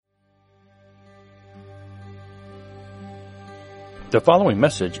The following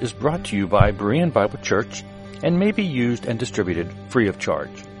message is brought to you by Berean Bible Church and may be used and distributed free of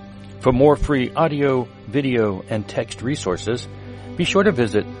charge. For more free audio, video, and text resources, be sure to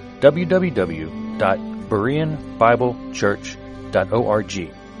visit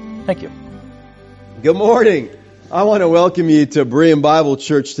www.bereanbiblechurch.org. Thank you. Good morning. I want to welcome you to Berean Bible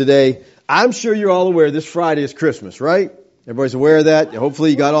Church today. I'm sure you're all aware this Friday is Christmas, right? Everybody's aware of that. Hopefully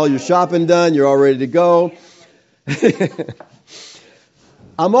you got all your shopping done. You're all ready to go.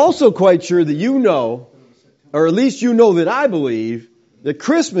 I'm also quite sure that you know, or at least you know that I believe, that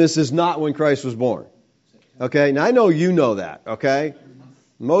Christmas is not when Christ was born. Okay? Now I know you know that, okay?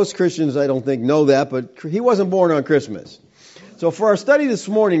 Most Christians I don't think know that, but he wasn't born on Christmas. So for our study this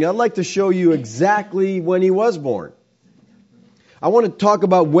morning, I'd like to show you exactly when he was born. I want to talk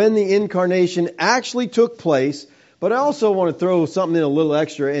about when the Incarnation actually took place, but I also want to throw something in a little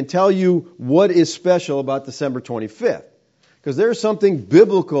extra and tell you what is special about December 25th. Because there's something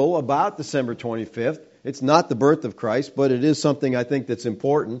biblical about December 25th. It's not the birth of Christ, but it is something I think that's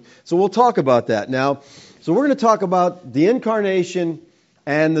important. So we'll talk about that now. So we're going to talk about the Incarnation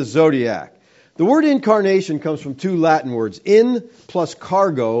and the Zodiac. The word incarnation comes from two Latin words, in plus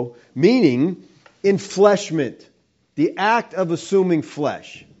cargo, meaning enfleshment, the act of assuming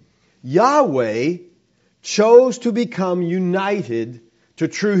flesh. Yahweh chose to become united to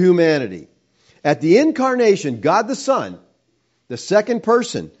true humanity. At the Incarnation, God the Son, the second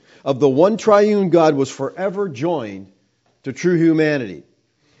person of the one triune God, was forever joined to true humanity.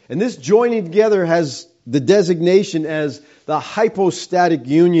 And this joining together has the designation as the hypostatic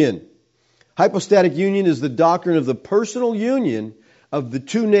union. Hypostatic union is the doctrine of the personal union of the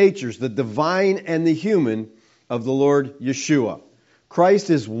two natures, the divine and the human, of the Lord Yeshua. Christ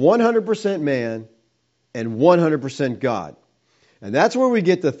is 100% man and 100% God. And that's where we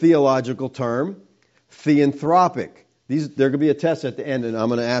get the theological term, theanthropic. There going to be a test at the end, and I'm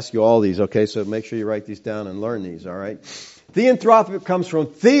going to ask you all these, okay? So make sure you write these down and learn these, all right? Theanthropic comes from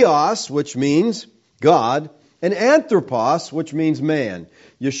theos, which means God, and anthropos, which means man.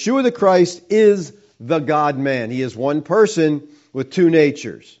 Yeshua the Christ is the God-man. He is one person with two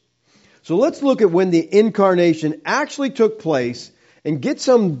natures. So let's look at when the Incarnation actually took place and get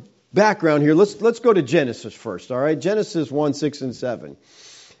some background here. Let's go to Genesis first, all right? Genesis 1, 6, and 7.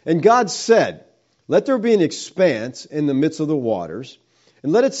 And God said, "Let there be an expanse in the midst of the waters,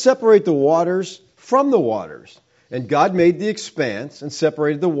 and let it separate the waters from the waters." And God made the expanse and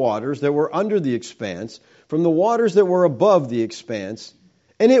separated the waters that were under the expanse from the waters that were above the expanse.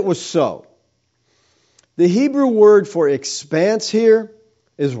 And it was so. The Hebrew word for expanse here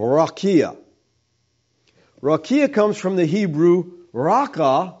is rakia. Rakia comes from the Hebrew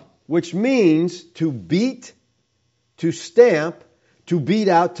raka, which means to beat, to stamp, to beat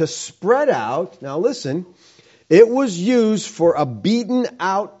out, to spread out. Now listen, it was used for a beaten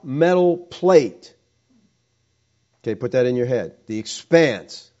out metal plate. Okay, put that in your head. The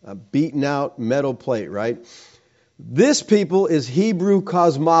expanse, a beaten out metal plate, right? This, people, is Hebrew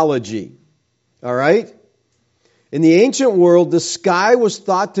cosmology. All right? In the ancient world, the sky was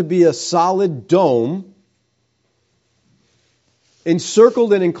thought to be a solid dome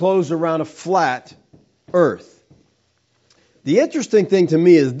encircled and enclosed around a flat earth. The interesting thing to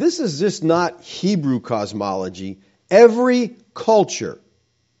me is this is just not Hebrew cosmology. Every culture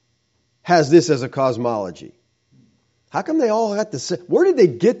has this as a cosmology. How come they all got the same? Where did they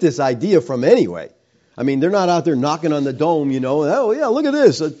get this idea from anyway? I mean, they're not out there knocking on the dome, you know. Oh, yeah, look at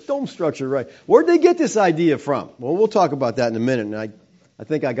this, a dome structure, right? Where did they get this idea from? Well, we'll talk about that in a minute, and I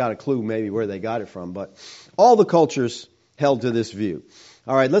think I got a clue maybe where they got it from. But all the cultures held to this view.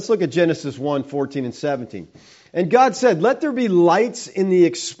 All right, let's look at Genesis 1, 14 and 17. And God said, "Let there be lights in the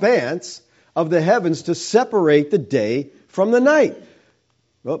expanse of the heavens to separate the day from the night.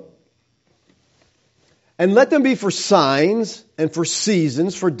 And let them be for signs and for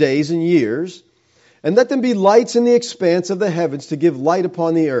seasons, for days and years. And let them be lights in the expanse of the heavens to give light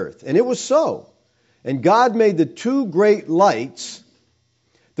upon the earth." And it was so. And God made the two great lights,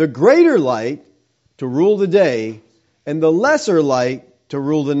 the greater light to rule the day, and the lesser light to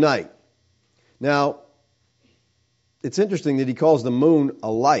rule the night. Now, it's interesting that he calls the moon a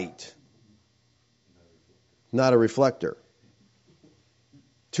light, not a reflector.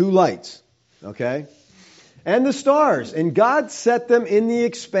 Two lights, okay? And the stars. And God set them in the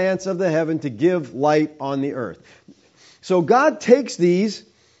expanse of the heaven to give light on the earth. So God takes these,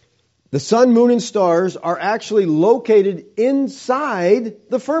 the sun, moon, and stars are actually located inside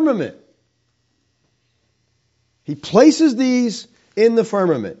the firmament. He places these in the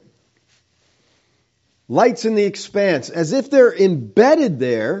firmament. Lights in the expanse, as if they're embedded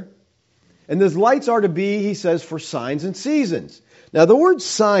there. And those lights are to be, he says, for signs and seasons. Now, the word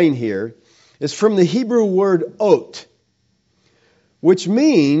sign here is from the Hebrew word ot, which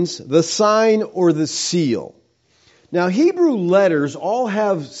means the sign or the seal. Now, Hebrew letters all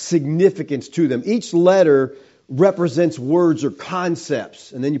have significance to them. Each letter represents words or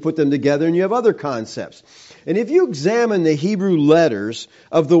concepts, and then you put them together and you have other concepts. And if you examine the Hebrew letters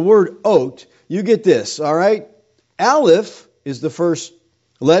of the word ot, you get this, all right? Aleph is the first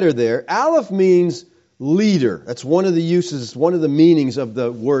letter there. Aleph means leader. That's one of the uses, one of the meanings of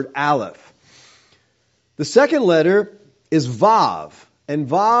the word Aleph. The second letter is Vav. And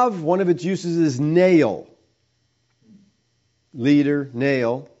Vav, one of its uses is nail. Leader,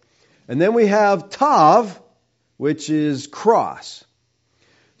 nail. And then we have Tav, which is cross.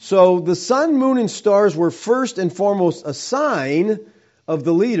 So the sun, moon, and stars were first and foremost a sign of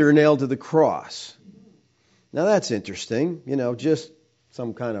the leader nailed to the cross. Now that's interesting. Just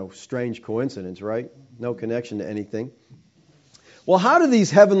some kind of strange coincidence, right? No connection to anything. Well, how do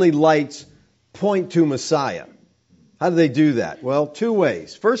these heavenly lights point to Messiah? How do they do that? Well, two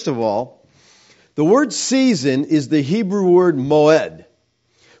ways. First of all, the word season is the Hebrew word moed,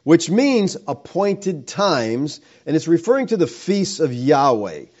 which means appointed times, and it's referring to the feasts of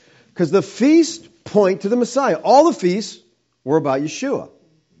Yahweh. Because the feasts point to the Messiah. All the feasts were about Yeshua.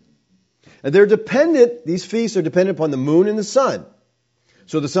 And these feasts are dependent upon the moon and the sun.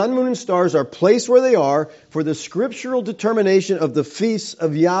 So the sun, moon, and stars are placed where they are for the scriptural determination of the feasts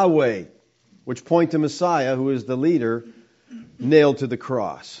of Yahweh, which point to Messiah, who is the leader, nailed to the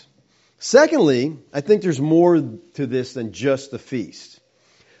cross. Secondly, I think there's more to this than just the feast.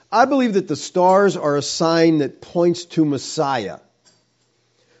 I believe that the stars are a sign that points to Messiah.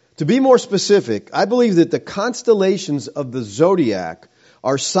 To be more specific, I believe that the constellations of the Zodiac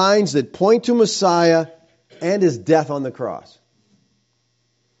are signs that point to Messiah and His death on the cross.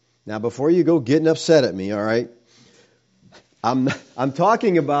 Now, before you go getting upset at me, all right, I'm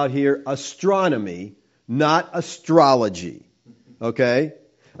talking about here astronomy, not astrology, okay?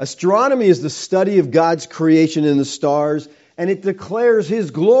 Astronomy is the study of God's creation in the stars, and it declares His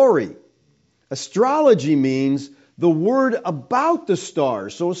glory. Astrology means the word about the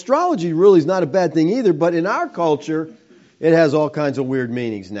stars. So astrology really is not a bad thing either, but in our culture, it has all kinds of weird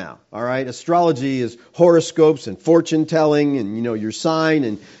meanings now, all right? Astrology is horoscopes and fortune telling and, your sign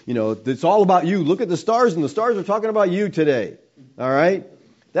and, it's all about you. Look at the stars and the stars are talking about you today, all right?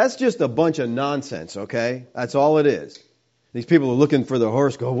 That's just a bunch of nonsense, okay? That's all it is. These people are looking for the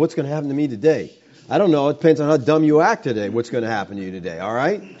horoscope. What's going to happen to me today? I don't know. It depends on how dumb you act today. What's going to happen to you today, all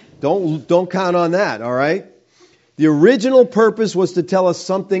right? Don't count on that, all right? The original purpose was to tell us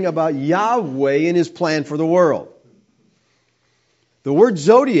something about Yahweh and His plan for the world. The word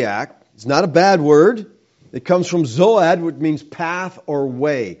zodiac is not a bad word. It comes from zoad, which means path or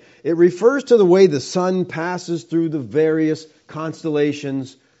way. It refers to the way the sun passes through the various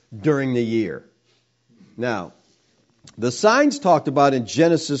constellations during the year. Now, the signs talked about in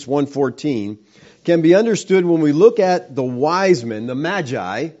Genesis 1:14 can be understood when we look at the wise men, the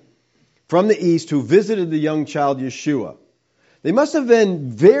magi, from the east who visited the young child Yeshua. They must have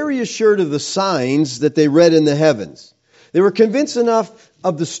been very assured of the signs that they read in the heavens. They were convinced enough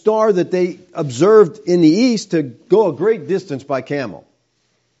of the star that they observed in the east to go a great distance by camel,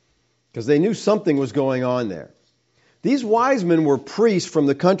 because they knew something was going on there. These wise men were priests from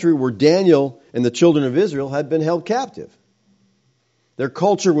the country where Daniel and the children of Israel had been held captive. Their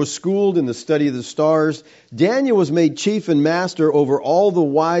culture was schooled in the study of the stars. Daniel was made chief and master over all the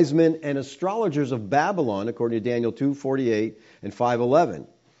wise men and astrologers of Babylon, according to Daniel 2:48 and 5:11.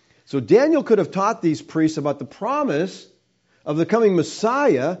 So Daniel could have taught these priests about the promise of the coming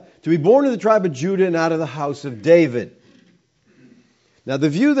Messiah to be born of the tribe of Judah and out of the house of David. Now, the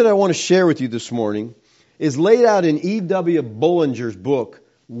view that I want to share with you this morning is laid out in E.W. Bullinger's book,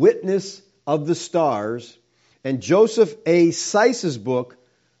 Witness of the Stars, and Joseph A. Seiss's book,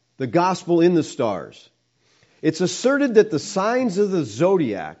 The Gospel in the Stars. It's asserted that the signs of the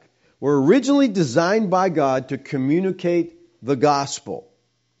zodiac were originally designed by God to communicate the gospel.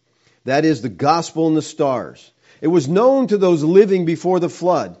 That is, the gospel in the stars. It was known to those living before the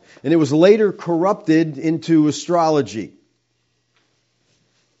flood, and it was later corrupted into astrology.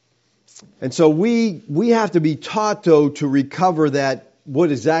 And so we have to be taught, though, to recover that,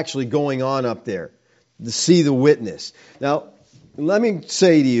 what is actually going on up there, to see the witness. Now, let me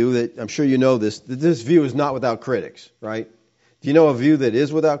say to you that, I'm sure you know this, that this view is not without critics, right? Do you know a view that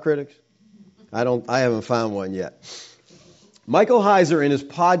is without critics? I haven't found one yet. Michael Heiser, in his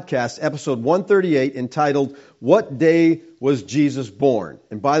podcast, episode 138, entitled, What Day Was Jesus Born?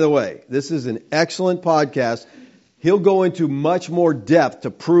 And by the way, this is an excellent podcast. He'll go into much more depth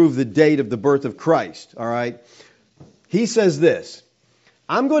to prove the date of the birth of Christ, all right? He says this,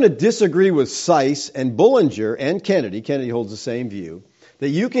 I'm going to disagree with Seiss and Bullinger and Kennedy. Kennedy holds the same view, that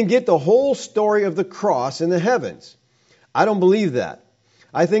you can get the whole story of the cross in the heavens. I don't believe that.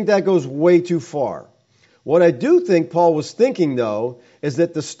 I think that goes way too far. What I do think Paul was thinking, though, is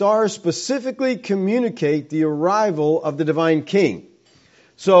that the stars specifically communicate the arrival of the divine king.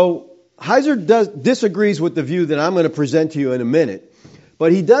 So Heiser disagrees with the view that I'm going to present to you in a minute.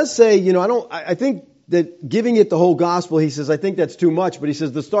 But he does say, I think that giving it the whole gospel, he says, I think that's too much. But he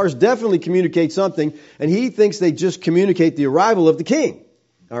says the stars definitely communicate something, and he thinks they just communicate the arrival of the king.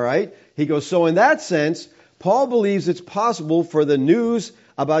 All right? He goes, so in that sense, Paul believes it's possible for the news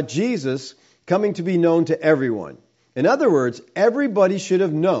about Jesus coming to be known to everyone. In other words, everybody should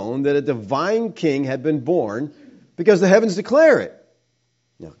have known that a divine king had been born because the heavens declare it.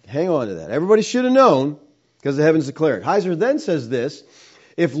 Now, hang on to that. Everybody should have known because the heavens declare it. Heiser then says this,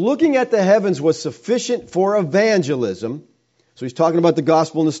 if looking at the heavens was sufficient for evangelism, so he's talking about the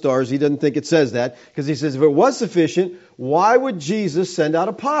gospel and the stars, he doesn't think it says that, because he says if it was sufficient, why would Jesus send out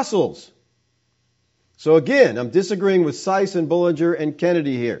apostles? So again, I'm disagreeing with Seiss and Bullinger and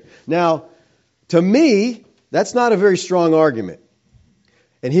Kennedy here. Now, to me, that's not a very strong argument.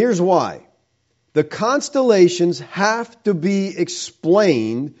 And here's why. The constellations have to be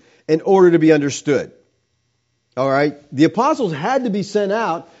explained in order to be understood. All right? The apostles had to be sent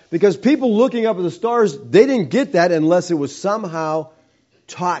out because people looking up at the stars, they didn't get that unless it was somehow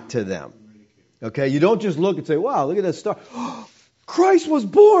taught to them. Okay? You don't just look and say, wow, look at that star. Christ was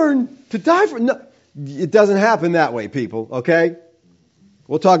born to die for... No, it doesn't happen that way, people. Okay?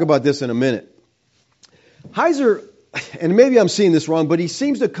 We'll talk about this in a minute. Heiser, and maybe I'm seeing this wrong, but he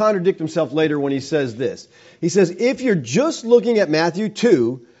seems to contradict himself later when he says this. He says, if you're just looking at Matthew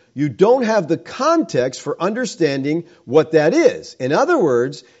 2, you don't have the context for understanding what that is. In other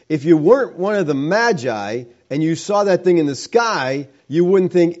words, if you weren't one of the magi and you saw that thing in the sky, you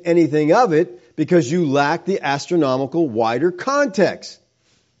wouldn't think anything of it because you lack the astronomical wider context.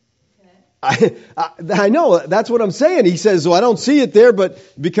 I know, that's what I'm saying. He says, well, I don't see it there, but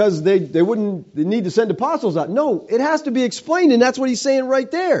because they need to send apostles out. No, it has to be explained, and that's what he's saying right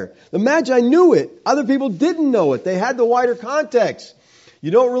there. The Magi knew it. Other people didn't know it. They had the wider context.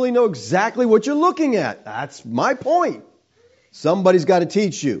 You don't really know exactly what you're looking at. That's my point. Somebody's got to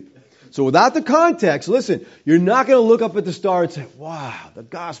teach you. So without the context, listen, you're not going to look up at the star and say, wow, the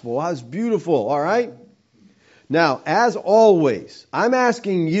gospel, wow, it's beautiful, all right? Now, as always, I'm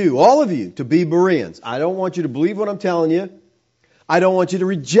asking you, all of you, to be Bereans. I don't want you to believe what I'm telling you. I don't want you to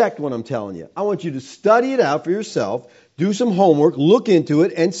reject what I'm telling you. I want you to study it out for yourself, do some homework, look into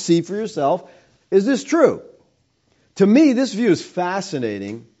it, and see for yourself, is this true? To me, this view is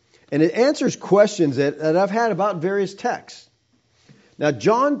fascinating, and it answers questions that I've had about various texts. Now,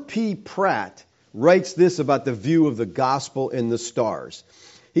 John P. Pratt writes this about the view of the gospel in the stars.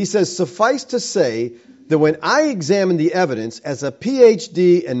 He says, suffice to say that when I examine the evidence as a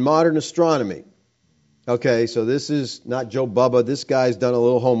PhD in modern astronomy, okay, so this is not Joe Bubba, this guy's done a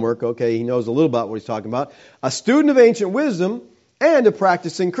little homework, okay, he knows a little about what he's talking about, a student of ancient wisdom and a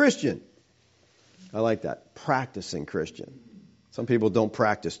practicing Christian. I like that, practicing Christian. Some people don't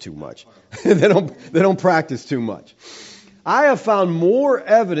practice too much. they don't practice too much. I have found more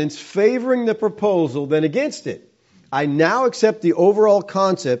evidence favoring the proposal than against it. I now accept the overall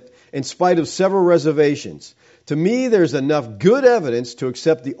concept in spite of several reservations. To me, there's enough good evidence to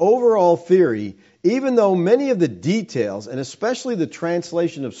accept the overall theory, even though many of the details, and especially the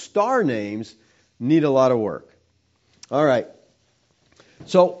translation of star names, need a lot of work. All right.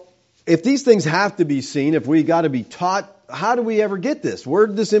 So, if these things have to be seen, if we got to be taught, how do we ever get this? Where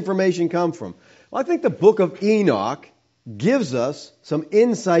did this information come from? Well, I think the book of Enoch gives us some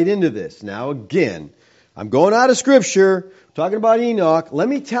insight into this. Now, again, I'm going out of Scripture, talking about Enoch. Let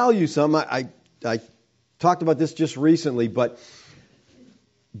me tell you something. I talked about this just recently, but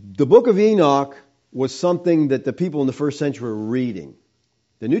the book of Enoch was something that the people in the first century were reading.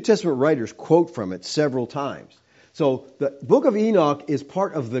 The New Testament writers quote from it several times. So the book of Enoch is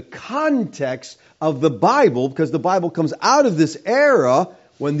part of the context of the Bible because the Bible comes out of this era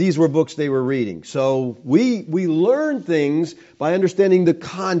when these were books they were reading. So we learn things by understanding the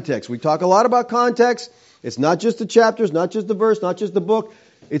context. We talk a lot about context. It's not just the chapters, not just the verse, not just the book.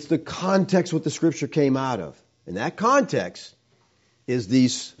 It's the context what the Scripture came out of. And that context is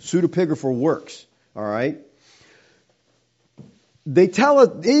these pseudepigraphal works. All right?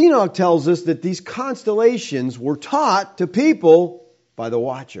 Enoch tells us that these constellations were taught to people by the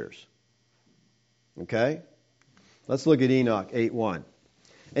watchers. Okay? Let's look at Enoch 8:1.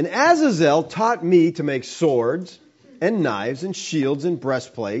 And Azazel taught me to make swords, and knives and shields and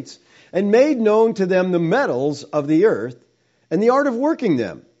breastplates, and made known to them the metals of the earth, and the art of working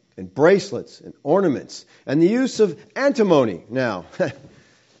them, and bracelets and ornaments, and the use of antimony. Now,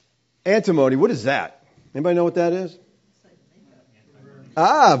 antimony, what is that? Anybody know what that is?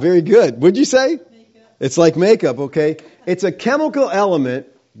 Ah, very good. What'd you say? Makeup. It's like makeup, okay? It's a chemical element.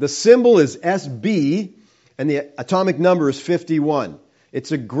 The symbol is SB, and the atomic number is 51.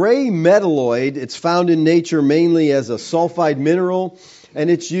 It's a gray metalloid. It's found in nature mainly as a sulfide mineral, and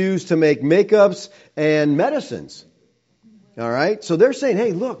it's used to make makeups and medicines. All right? So they're saying,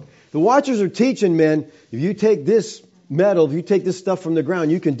 hey, look, the Watchers are teaching, men, if you take this metal, if you take this stuff from the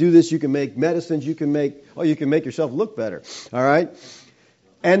ground, you can do this, you can make medicines, you can make yourself look better. All right?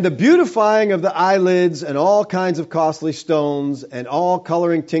 And the beautifying of the eyelids and all kinds of costly stones and all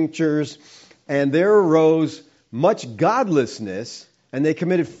coloring tinctures, and there arose much godlessness, and they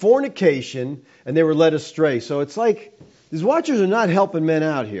committed fornication, and they were led astray. So it's like, these Watchers are not helping men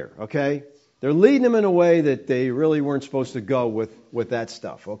out here, okay? They're leading them in a way that they really weren't supposed to go with that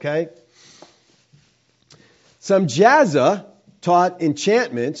stuff, okay? Some Jazza taught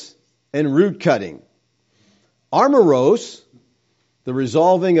enchantments and root cutting. Armoros, the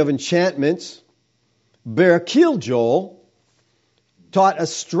resolving of enchantments. Berakil taught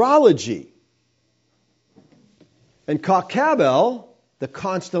astrology. And Kakabel, the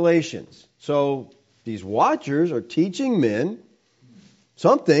constellations. So these Watchers are teaching men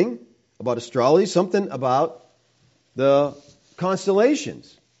something about astrology, something about the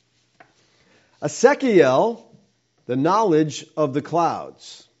constellations. Ezekiel, the knowledge of the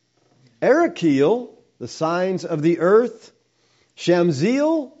clouds. Erekil, the signs of the earth.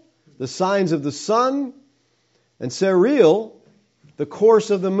 Shamziel, the signs of the sun. And Sariel, the course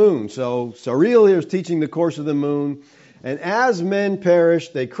of the moon. So Sariel here is teaching the course of the moon. And as men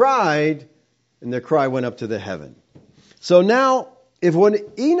perished, they cried, and their cry went up to the heaven. So now, if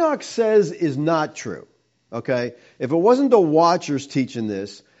what Enoch says is not true, okay, if it wasn't the Watchers teaching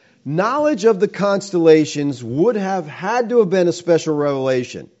this, knowledge of the constellations would have had to have been a special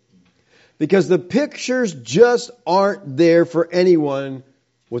revelation. Because the pictures just aren't there for anyone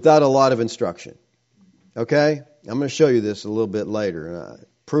without a lot of instruction. Okay? I'm going to show you this a little bit later and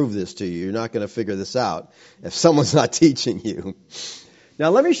prove this to you. You're not going to figure this out if someone's not teaching you.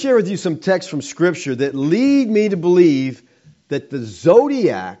 Now let me share with you some texts from Scripture that lead me to believe that the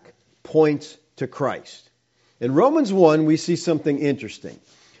Zodiac points to Christ. In Romans 1, we see something interesting.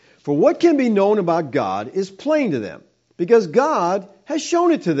 For what can be known about God is plain to them, because God has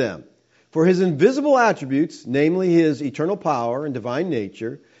shown it to them. For His invisible attributes, namely His eternal power and divine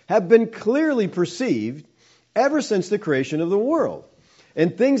nature, have been clearly perceived ever since the creation of the world,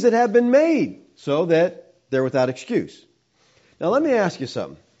 and things that have been made, so that they're without excuse. Now let me ask you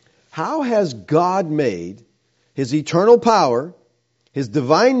something. How has God made His eternal power, His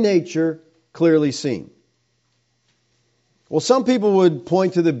divine nature, clearly seen? Well, some people would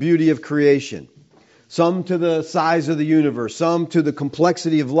point to the beauty of creation, some to the size of the universe, some to the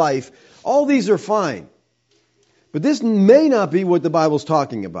complexity of life. All these are fine. But this may not be what the Bible's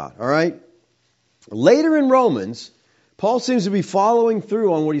talking about, all right? Later in Romans, Paul seems to be following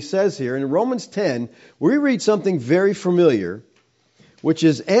through on what he says here. In Romans 10, we read something very familiar, which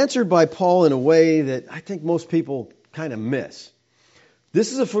is answered by Paul in a way that I think most people kind of miss.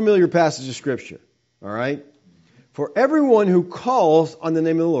 This is a familiar passage of Scripture, all right? For everyone who calls on the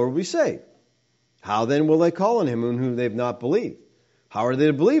name of the Lord will be saved. How then will they call on Him in whom they have not believed? How are they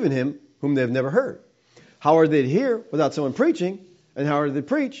to believe in Him whom they have never heard? How are they to hear without someone preaching? And how are they to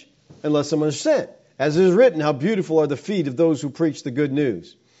preach unless someone is sent? As it is written, how beautiful are the feet of those who preach the good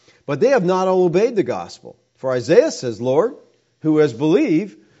news. But they have not all obeyed the gospel. For Isaiah says, Lord, who has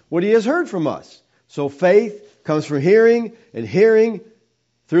believed what he has heard from us? So faith comes from hearing, and hearing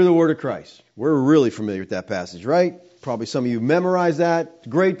through the word of Christ. We're really familiar with that passage, right? Probably some of you memorized that.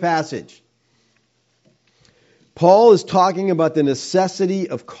 Great passage. Paul is talking about the necessity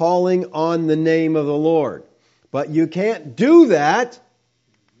of calling on the name of the Lord. But you can't do that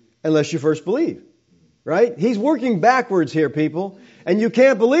unless you first believe. Right? He's working backwards here, people. And you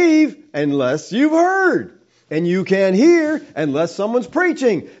can't believe unless you've heard. And you can't hear unless someone's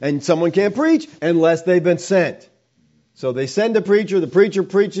preaching. And someone can't preach unless they've been sent. So they send a preacher, the preacher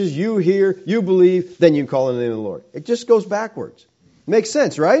preaches, you hear, you believe, then you can call on the name of the Lord. It just goes backwards. Makes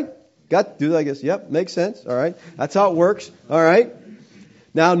sense, right? Got to do that, I guess. Yep, makes sense. All right. That's how it works. All right.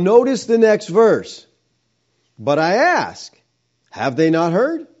 Now notice the next verse. But I ask, have they not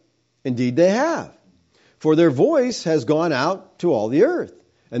heard? Indeed they have. For their voice has gone out to all the earth,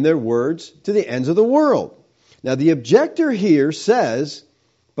 and their words to the ends of the world. Now the objector here says,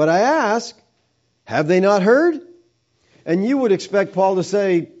 but I ask, have they not heard? And you would expect Paul to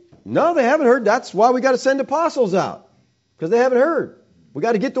say, no, they haven't heard. That's why we got to send apostles out. Because they haven't heard. We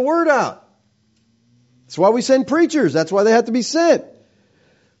got to get the word out. That's why we send preachers. That's why they have to be sent.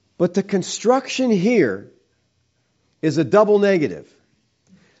 But the construction here is a double negative.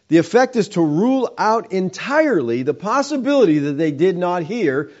 The effect is to rule out entirely the possibility that they did not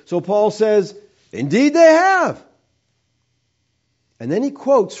hear. So Paul says, indeed they have. And then he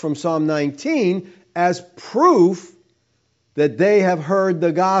quotes from Psalm 19 as proof that they have heard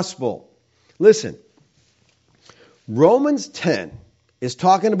the gospel. Listen, Romans 10 is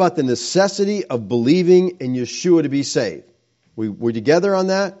talking about the necessity of believing in Yeshua to be saved. We're together on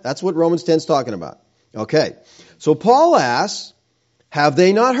that? That's what Romans 10 is talking about. Okay. So Paul asks, have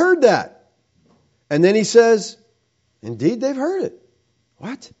they not heard that? And then he says, indeed they've heard it.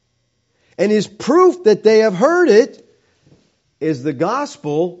 What? And his proof that they have heard it is the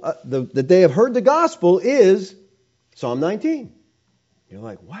gospel, that they have heard the gospel is Psalm 19. You're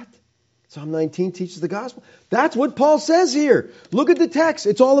like, what? Psalm 19 teaches the gospel? That's what Paul says here. Look at the text.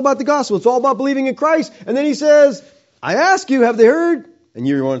 It's all about the gospel. It's all about believing in Christ. And then he says, I ask you, have they heard? And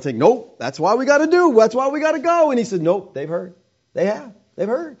you want to think, nope, that's why we got to do. That's why we got to go. And he said, nope, they've heard. They have. They've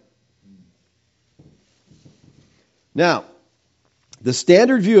heard. Now, the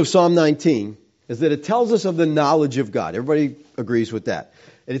standard view of Psalm 19 is that it tells us of the knowledge of God. Everybody agrees with that.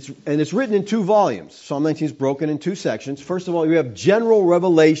 And it's written in 2 volumes. Psalm 19 is broken in 2 sections. First of all, you have general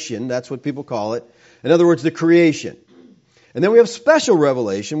revelation. That's what people call it. In other words, the creation. And then we have special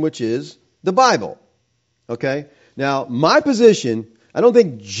revelation, which is the Bible. Okay? Now, my position, I don't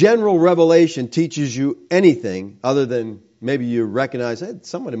think general revelation teaches you anything other than maybe you recognize, hey,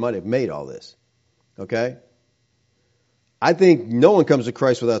 somebody might have made all this. Okay? I think no one comes to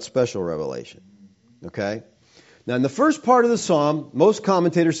Christ without special revelation. Okay? Now, in the first part of the psalm, most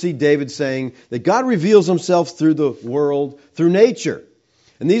commentators see David saying that God reveals himself through the world, through nature.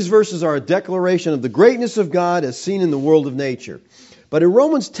 And these verses are a declaration of the greatness of God as seen in the world of nature. But in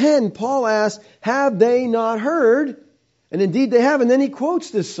Romans 10, Paul asks, have they not heard? And indeed they have. And then he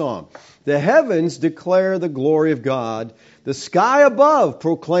quotes this psalm. The heavens declare the glory of God. The sky above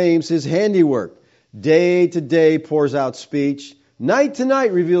proclaims his handiwork. Day to day pours out speech. Night to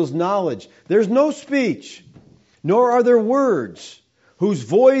night reveals knowledge. There's no speech, nor are there words, whose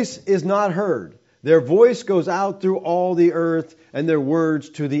voice is not heard. Their voice goes out through all the earth, and their words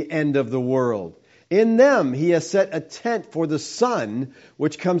to the end of the world. In them he has set a tent for the sun,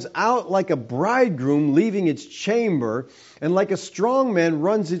 which comes out like a bridegroom leaving its chamber, and like a strong man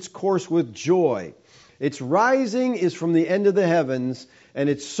runs its course with joy. Its rising is from the end of the heavens, and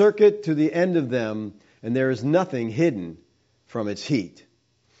its circuit to the end of them, and there is nothing hidden from its heat.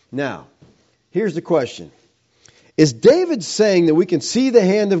 Now, here's the question. Is David saying that we can see the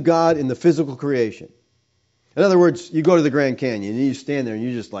hand of God in the physical creation? In other words, you go to the Grand Canyon and you stand there and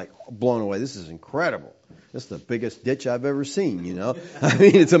you're just like blown away. This is incredible. This is the biggest ditch I've ever seen, you know. I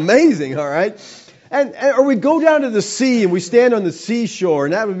mean, it's amazing, all right? Or we go down to the sea and we stand on the seashore,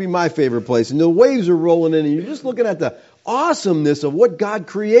 and that would be my favorite place. And the waves are rolling in and you're just looking at the awesomeness of what God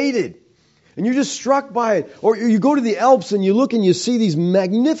created. And you're just struck by it. Or you go to the Alps and you look and you see these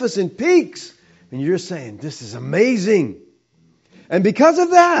magnificent peaks. And you're just saying, this is amazing. And because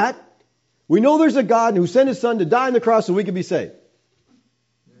of that, we know there's a God who sent his son to die on the cross so we could be saved.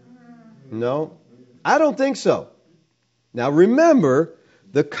 No, I don't think so. Now remember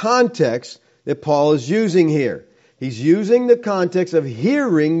the context that Paul is using here. He's using the context of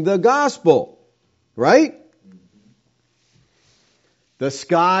hearing the gospel. Right? The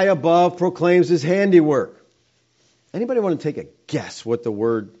sky above proclaims his handiwork. Anybody want to take a guess what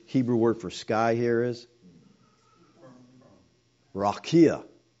the Hebrew word for sky here is? Rakia.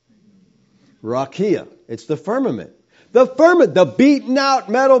 Rakia. It's the firmament. The firmament, the beaten out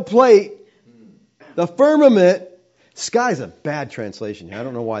metal plate, the firmament. Sky is a bad translation here. I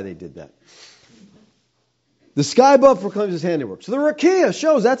don't know why they did that. The sky above proclaims his handiwork. So the Rakia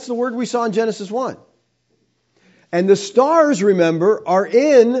shows that's the word we saw in Genesis 1. And the stars, remember, are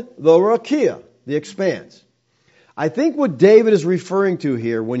in the Rakia, the expanse. I think what David is referring to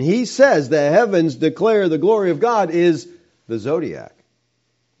here when he says the heavens declare the glory of God is the Zodiac.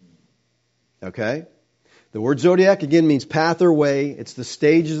 Okay? The word Zodiac again means path or way. It's the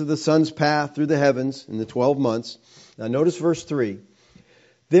stages of the sun's path through the heavens in the 12 months. Now notice verse 3.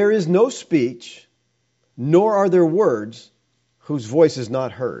 There is no speech, nor are there words whose voice is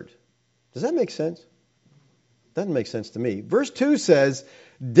not heard. Does that make sense? Doesn't make sense to me. Verse 2 says,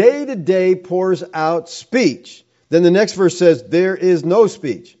 day to day pours out speech. Then the next verse says, there is no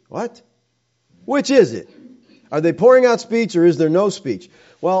speech. What? Which is it? Are they pouring out speech or is there no speech?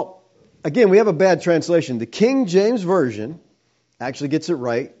 Well, again, we have a bad translation. The King James Version actually gets it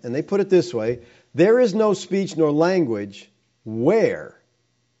right, and they put it this way: there is no speech nor language where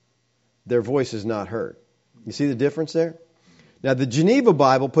their voice is not heard. You see the difference there? Now, the Geneva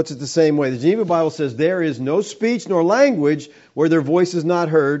Bible puts it the same way. The Geneva Bible says there is no speech nor language where their voice is not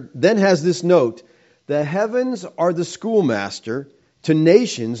heard. Then has this note: the heavens are the schoolmaster to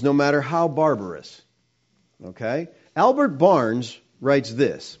nations, no matter how barbarous. Okay? Albert Barnes writes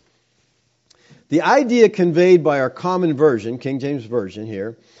this: the idea conveyed by our common version, King James Version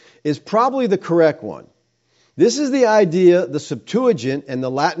here, is probably the correct one. This is the idea, the Septuagint and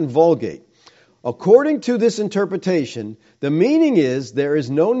the Latin Vulgate. According to this interpretation, the meaning is there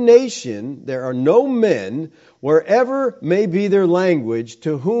is no nation, there are no men, wherever may be their language,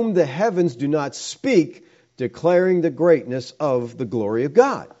 to whom the heavens do not speak, declaring the greatness of the glory of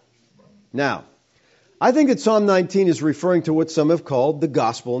God. Now, I think that Psalm 19 is referring to what some have called the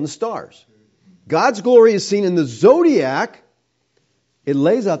gospel in the stars. God's glory is seen in the Zodiac. It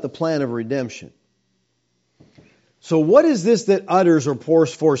lays out the plan of redemption. So what is this that utters or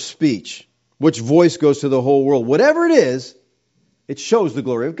pours forth speech? Which voice goes to the whole world? Whatever it is, it shows the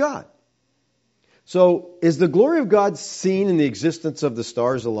glory of God. So, is the glory of God seen in the existence of the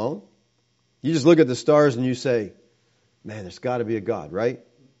stars alone? You just look at the stars and you say, man, there's got to be a God, right?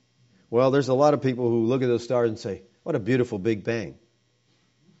 Well, there's a lot of people who look at those stars and say, what a beautiful Big Bang,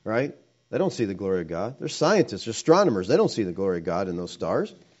 right? They don't see the glory of God. They're scientists, they're astronomers. They don't see the glory of God in those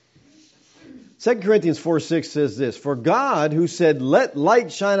stars. 2 Corinthians 4:6 says this: for God, who said, let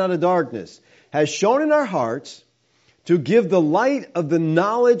light shine out of darkness, has shown in our hearts to give the light of the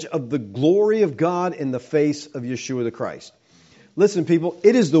knowledge of the glory of God in the face of Yeshua the Christ. Listen, people,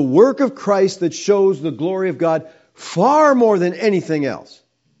 it is the work of Christ that shows the glory of God far more than anything else.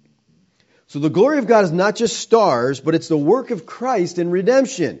 So the glory of God is not just stars, but it's the work of Christ in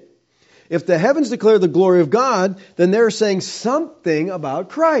redemption. If the heavens declare the glory of God, then they're saying something about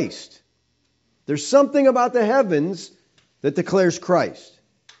Christ. There's something about the heavens that declares Christ.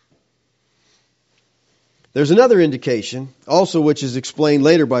 There's another indication, also which is explained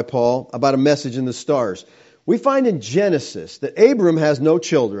later by Paul, about a message in the stars. We find in Genesis that Abram has no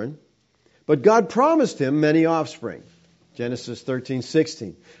children, but God promised him many offspring. Genesis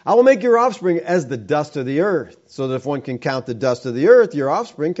 13:16. I will make your offspring as the dust of the earth, so that if one can count the dust of the earth, your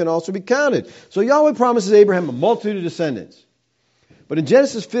offspring can also be counted. So Yahweh promises Abraham a multitude of descendants. But in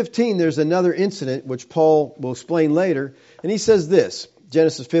Genesis 15, there's another incident which Paul will explain later, and he says this,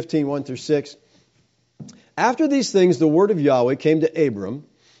 Genesis 15:1-6. After these things, the word of Yahweh came to Abram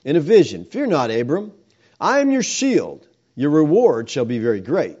in a vision. Fear not, Abram. I am your shield. Your reward shall be very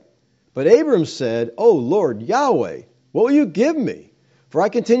great. But Abram said, O Lord Yahweh, what will you give me? For I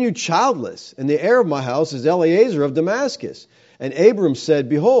continue childless, and the heir of my house is Eliezer of Damascus. And Abram said,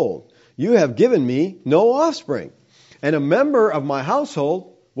 Behold, you have given me no offspring, and a member of my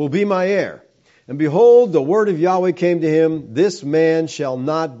household will be my heir. And behold, the word of Yahweh came to him, This man shall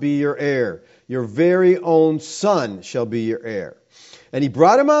not be your heir. Your very own son shall be your heir. And he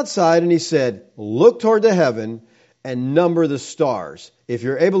brought him outside and he said, Look toward the heaven and number the stars, if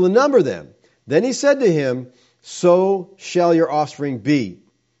you're able to number them. Then he said to him, So shall your offspring be.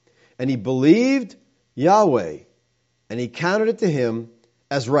 And he believed Yahweh, and he counted it to him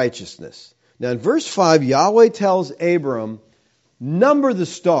as righteousness. Now in verse 5, Yahweh tells Abram, number the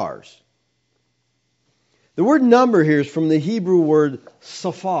stars. The word number here is from the Hebrew word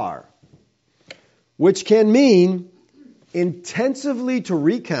safar, which can mean intensively to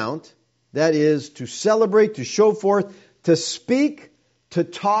recount, that is, to celebrate, to show forth, to speak, to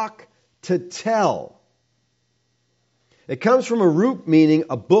talk, to tell. It comes from a root meaning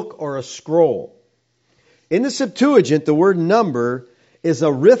a book or a scroll. In the Septuagint, the word number is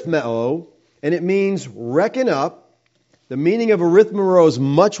arithmeo, and it means reckon up. The meaning of arithmeo is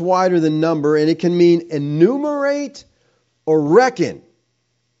much wider than number, and it can mean enumerate or reckon.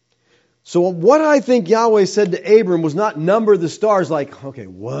 So what I think Yahweh said to Abram was not number the stars like, okay,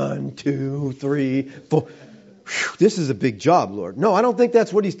 1, 2, 3, 4. Whew, this is a big job, Lord. No, I don't think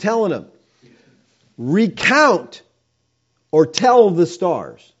that's what he's telling him. Recount or tell the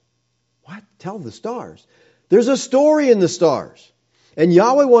stars. What? Tell the stars. There's a story in the stars. And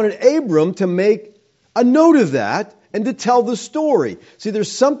Yahweh wanted Abram to make a note of that and to tell the story. See,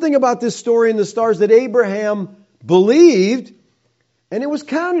 there's something about this story in the stars that Abraham believed, and it was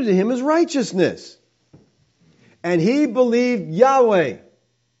counted to him as righteousness. And he believed Yahweh.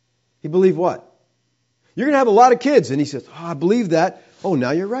 He believed what? You're going to have a lot of kids. And he says, I believe that. Oh,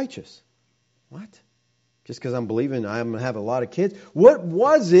 now you're righteous. What? Just because I'm believing I'm going to have a lot of kids? What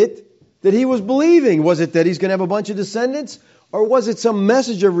was it that he was believing? Was it that he's going to have a bunch of descendants? Or was it some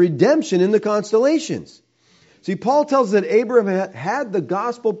message of redemption in the constellations? See, Paul tells us that Abraham had the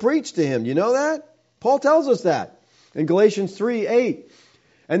gospel preached to him. You know that? Paul tells us that in Galatians 3:8.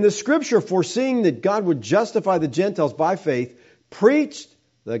 And the scripture, foreseeing that God would justify the Gentiles by faith, preached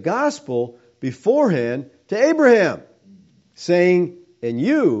the gospel beforehand to Abraham, saying, "In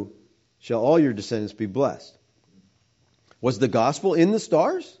you shall all your descendants be blessed." Was the gospel in the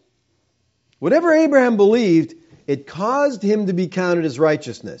stars? Whatever Abraham believed, it caused him to be counted as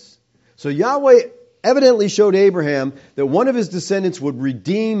righteousness. So Yahweh evidently showed Abraham that one of his descendants would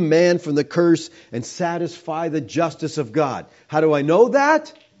redeem man from the curse and satisfy the justice of God. How do I know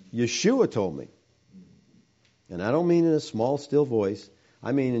that? Yeshua told me. And I don't mean in a small, still voice.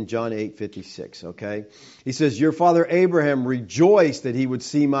 I mean in John 8:56, okay? He says, "Your father Abraham rejoiced that he would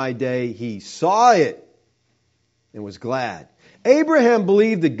see my day. He saw it and was glad." Abraham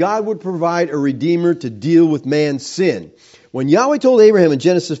believed that God would provide a redeemer to deal with man's sin. When Yahweh told Abraham in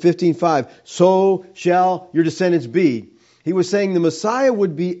Genesis 15:5, "So shall your descendants be," he was saying the Messiah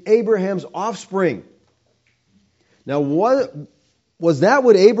would be Abraham's offspring. Now, was that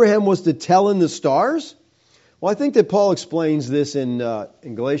what Abraham was to tell in the stars? Well, I think that Paul explains this in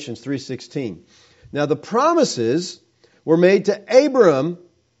Galatians 3:16. Now, the promises were made to Abram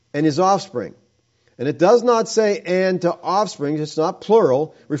and his offspring. And it does not say "and to offspring." It's not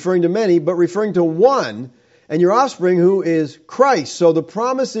plural, referring to many, but referring to one, and your offspring, who is Christ. So the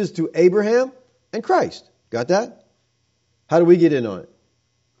promise is to Abraham and Christ. Got that? How do we get in on it?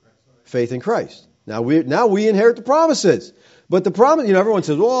 Faith in Christ. Now we inherit the promises. But the promise, everyone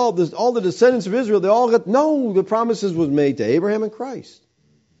says, well, all the descendants of Israel, they all got... No, the promises was made to Abraham and Christ.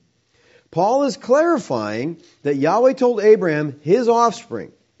 Paul is clarifying that Yahweh told Abraham his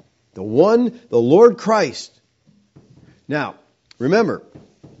offspring, the Lord Christ. Now, remember,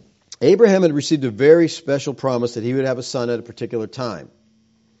 Abraham had received a very special promise that he would have a son at a particular time.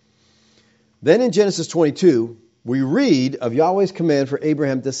 Then in Genesis 22, we read of Yahweh's command for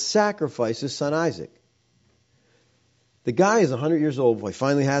Abraham to sacrifice his son Isaac. The guy is 100 years old, he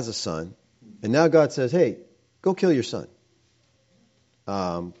finally has a son, and now God says, "Hey, go kill your son."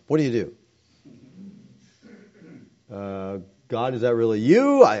 What do you do? God, is that really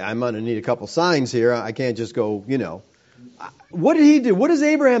you? I'm going to need a couple signs here. I can't just go, What did he do? What does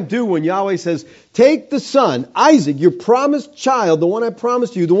Abraham do when Yahweh says, "Take the son, Isaac, your promised child, the one I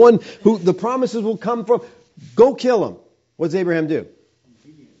promised you, the one who the promises will come from, go kill him"? What does Abraham do?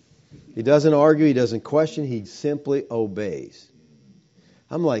 He doesn't argue, he doesn't question, he simply obeys.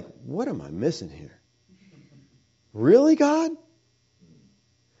 I'm like, what am I missing here? Really, God?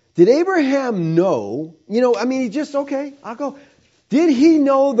 Did Abraham know, he just, okay, I'll go. Did he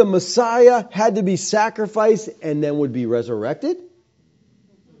know the Messiah had to be sacrificed and then would be resurrected?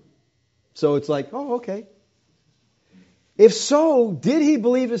 So it's like, oh, okay. If so, did he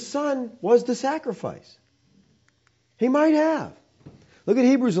believe his son was the sacrifice? He might have. Look at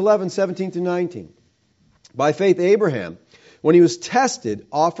Hebrews 11:17-19. By faith, Abraham, when he was tested,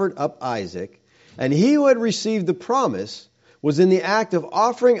 offered up Isaac, and he who had received the promise was in the act of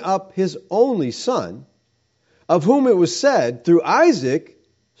offering up his only son, of whom it was said, "Through Isaac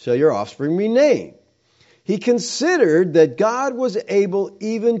shall your offspring be named." He considered that God was able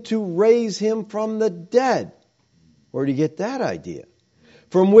even to raise him from the dead. Where did he get that idea?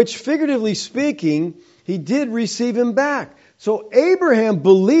 From which, figuratively speaking, he did receive him back. So Abraham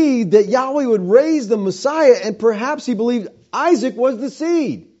believed that Yahweh would raise the Messiah, and perhaps he believed Isaac was the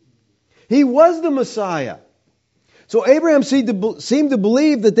seed. He was the Messiah. So Abraham seemed to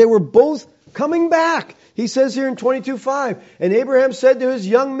believe that they were both coming back. He says here in 22:5, "And Abraham said to his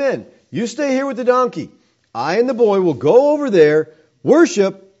young men, 'You stay here with the donkey. I and the boy will go over there,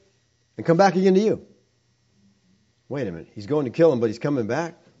 worship, and come back again to you.'" Wait a minute. He's going to kill him, but he's coming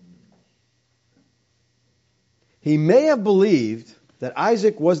back. He may have believed that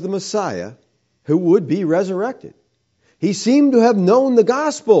Isaac was the Messiah who would be resurrected. He seemed to have known the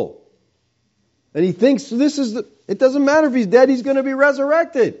gospel. And he thinks it doesn't matter if he's dead, he's going to be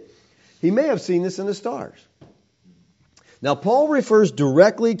resurrected. He may have seen this in the stars. Now, Paul refers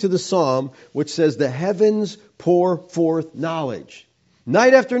directly to the psalm which says, "The heavens pour forth knowledge."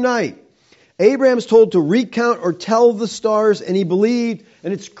 Night after night, Abraham's told to recount or tell the stars, and he believed,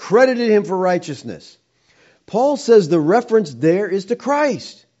 and it's credited him for righteousness. Paul says the reference there is to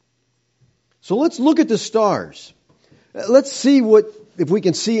Christ. So let's look at the stars. Let's see if we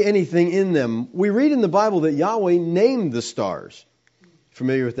can see anything in them. We read in the Bible that Yahweh named the stars.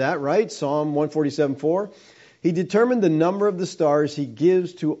 Familiar with that, right? Psalm 147:4. He determined the number of the stars. He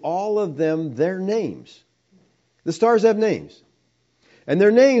gives to all of them their names. The stars have names. And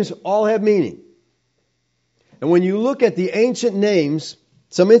their names all have meaning. And when you look at the ancient names,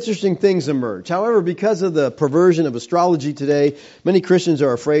 some interesting things emerge. However, because of the perversion of astrology today, many Christians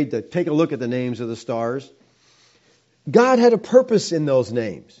are afraid to take a look at the names of the stars. God had a purpose in those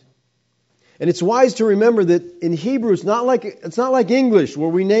names. And it's wise to remember that in Hebrew, it's not like English, where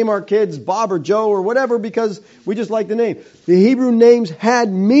we name our kids Bob or Joe or whatever because we just like the name. The Hebrew names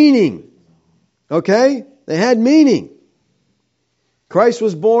had meaning. Okay? They had meaning. Christ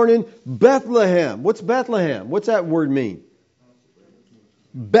was born in Bethlehem. What's Bethlehem? What's that word mean?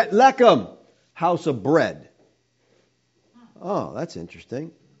 Betlechem, house of bread. Oh, that's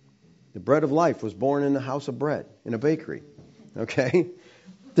interesting. The bread of life was born in a house of bread, in a bakery. Okay?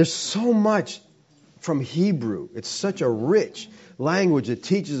 There's so much from Hebrew. It's such a rich language. It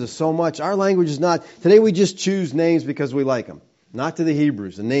teaches us so much. Our language is not... Today we just choose names because we like them. Not to the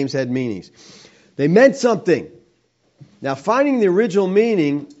Hebrews. The names had meanings. They meant something. Now, finding the original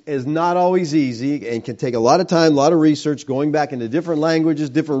meaning is not always easy and can take a lot of time, a lot of research, going back into different languages,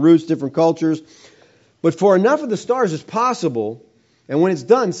 different roots, different cultures. But for enough of the stars as possible, and when it's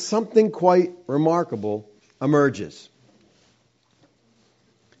done, something quite remarkable emerges.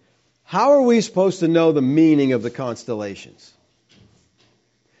 How are we supposed to know the meaning of the constellations?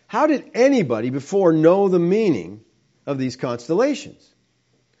 How did anybody before know the meaning of these constellations?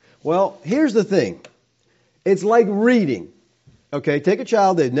 Well, here's the thing. It's like reading. Okay, take a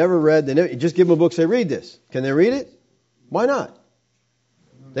child they've never read. Just give them a book, say, read this. Can they read it? Why not?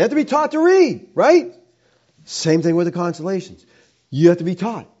 They have to be taught to read, right? Same thing with the constellations. You have to be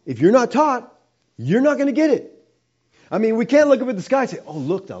taught. If you're not taught, you're not going to get it. I mean, we can't look up at the sky and say, oh,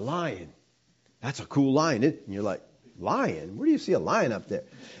 look, the lion. That's a cool lion. And you're like, lion? Where do you see a lion up there?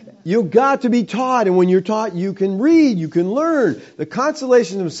 You've got to be taught. And when you're taught, you can read, you can learn. The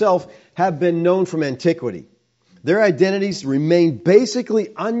constellations themselves have been known from antiquity. Their identities remain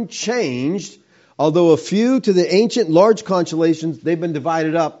basically unchanged, although a few to the ancient large constellations, they've been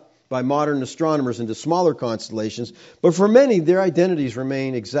divided up by modern astronomers into smaller constellations. But for many, their identities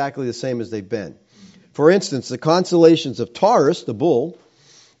remain exactly the same as they've been. For instance, the constellations of Taurus, the bull,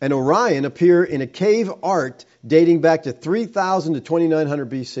 and Orion appear in a cave art dating back to 3000 to 2900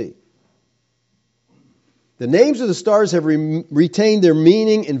 BC. The names of the stars have retained their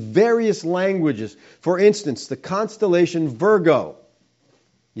meaning in various languages. For instance, the constellation Virgo.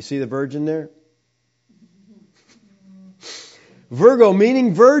 You see the virgin there? Virgo,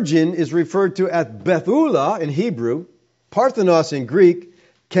 meaning virgin, is referred to as Bethula in Hebrew, Parthenos in Greek,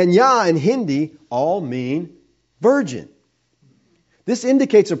 Kenya in Hindi, all mean virgin. This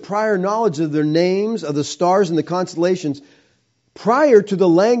indicates a prior knowledge of their names, of the stars and the constellations, prior to the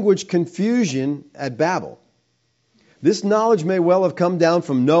language confusion at Babel. This knowledge may well have come down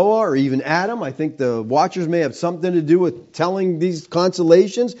from Noah or even Adam. I think the Watchers may have something to do with telling these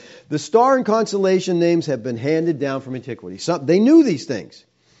constellations. The star and constellation names have been handed down from antiquity. They knew these things.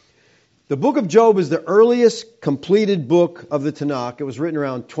 The book of Job is the earliest completed book of the Tanakh. It was written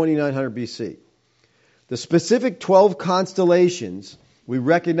around 2900 BC. The specific 12 constellations we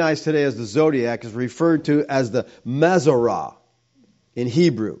recognize today as the Zodiac is referred to as the Mazarah in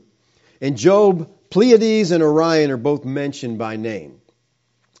Hebrew. In Job, Pleiades and Orion are both mentioned by name.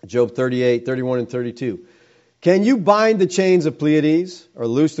 Job 38, 31, and 32. Can you bind the chains of Pleiades or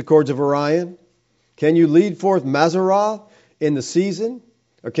loose the cords of Orion? Can you lead forth Mazarah in the season?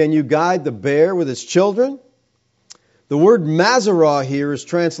 Or can you guide the bear with its children? The word Mazarah here is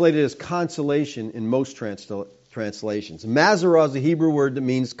translated as constellation in most translations. Mazarah is a Hebrew word that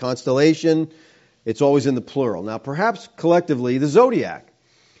means constellation. It's always in the plural. Now, perhaps collectively, the Zodiac.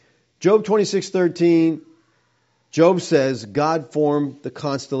 Job 26:13, Job says God formed the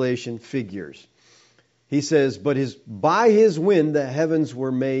constellation figures. He says, but by his wind the heavens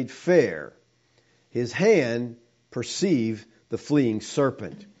were made fair. His hand perceived the fleeing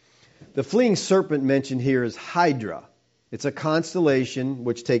serpent. The fleeing serpent mentioned here is Hydra. It's a constellation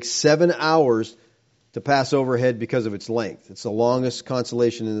which takes 7 hours to pass overhead because of its length. It's the longest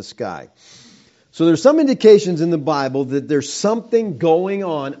constellation in the sky. So there's some indications in the Bible that there's something going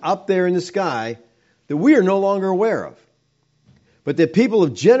on up there in the sky that we are no longer aware of, but that people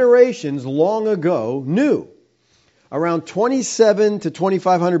of generations long ago knew. Around 27 to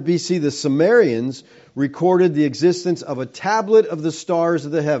 2500 BC, the Sumerians recorded the existence of a tablet of the stars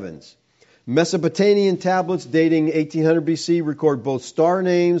of the heavens. Mesopotamian tablets dating 1800 BC record both star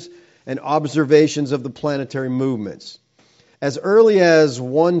names and observations of the planetary movements. As early as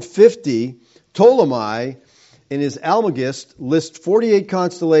 150, Ptolemy, in his Almagest, lists 48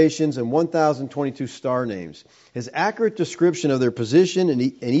 constellations and 1,022 star names. His accurate description of their position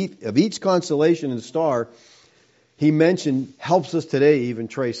of each constellation and star he mentioned helps us today even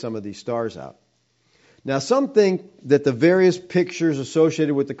trace some of these stars out. Now, some think that the various pictures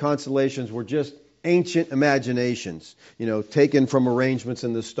associated with the constellations were just ancient imaginations, taken from arrangements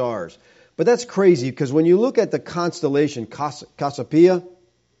in the stars. But that's crazy, because when you look at the constellation Cassiopeia,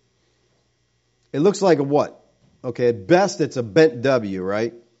 it looks like a what? Okay, at best it's a bent W,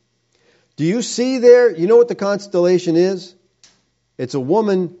 right? Do you see there, you know what the constellation is? It's a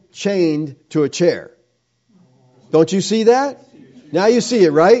woman chained to a chair. Don't you see that? Now you see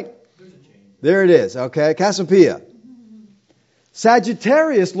it, right? There it is, okay? Cassiopeia.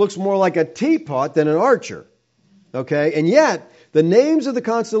 Sagittarius looks more like a teapot than an archer, okay? And yet, the names of the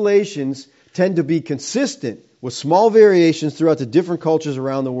constellations tend to be consistent with small variations throughout the different cultures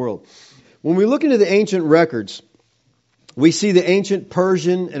around the world. When we look into the ancient records, we see the ancient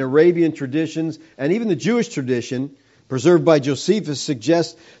Persian and Arabian traditions, and even the Jewish tradition, preserved by Josephus,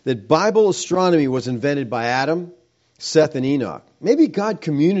 suggests that Bible astronomy was invented by Adam, Seth, and Enoch. Maybe God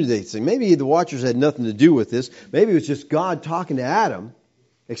communicates things. Maybe the Watchers had nothing to do with this. Maybe it was just God talking to Adam,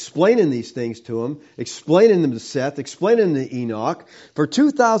 explaining these things to him, explaining them to Seth, explaining them to Enoch. For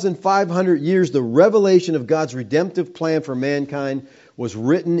 2,500 years, the revelation of God's redemptive plan for mankind was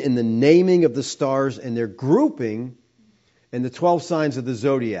written in the naming of the stars and their grouping in the 12 signs of the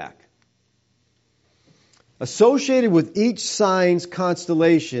Zodiac. Associated with each sign's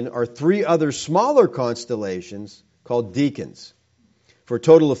constellation are 3 other smaller constellations called deacons, for a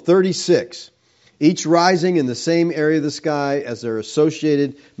total of 36, each rising in the same area of the sky as their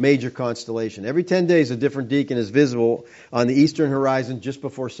associated major constellation. Every 10 days, a different deacon is visible on the eastern horizon just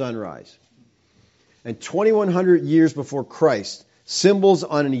before sunrise. And 2,100 years before Christ, symbols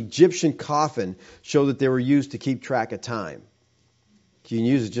on an Egyptian coffin show that they were used to keep track of time. You can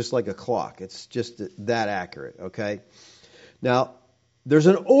use it just like a clock. It's just that accurate, okay? Now, there's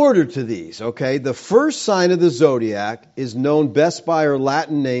an order to these, okay? The first sign of the zodiac is known best by our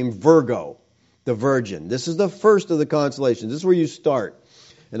Latin name, Virgo, the Virgin. This is the first of the constellations. This is where you start.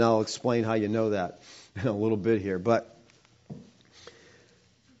 And I'll explain how you know that in a little bit here. But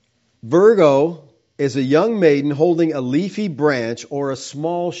Virgo is a young maiden holding a leafy branch or a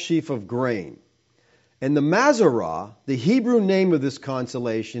small sheaf of grain. And the Mazarah, the Hebrew name of this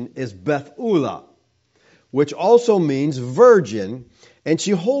constellation, is Bethulah, which also means virgin, and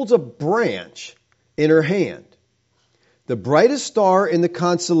she holds a branch in her hand. The brightest star in the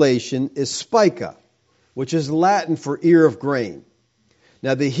constellation is Spica, which is Latin for ear of grain.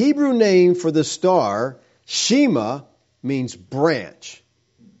 Now, the Hebrew name for the star, Shema, means branch,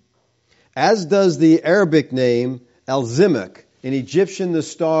 as does the Arabic name Alzimek. In Egyptian, the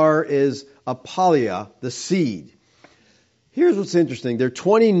star is Apalia, the seed. Here's what's interesting. There are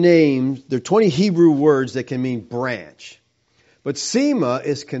 20 Hebrew words that can mean branch. But Shema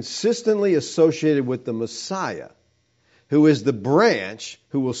is consistently associated with the Messiah, who is the branch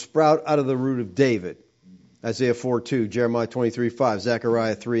who will sprout out of the root of David. Isaiah 4:2, Jeremiah 23:5,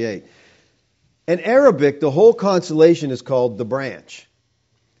 Zechariah 3:8. In Arabic, the whole constellation is called the branch.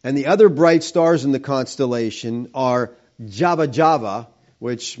 And the other bright stars in the constellation are Java,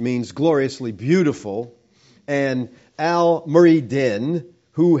 which means gloriously beautiful, and Al-Muridin,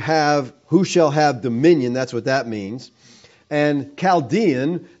 who shall have dominion, that's what that means. And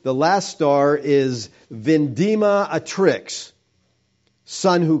Chaldean, the last star, is Vindima Atrix,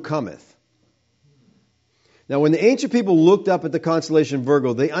 sun who cometh. Now, when the ancient people looked up at the constellation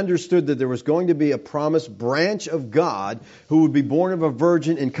Virgo, they understood that there was going to be a promised branch of God who would be born of a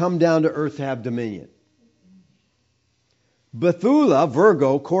virgin and come down to earth to have dominion. Bethulah,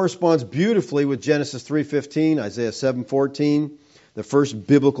 Virgo, corresponds beautifully with Genesis 3:15, Isaiah 7:14, the first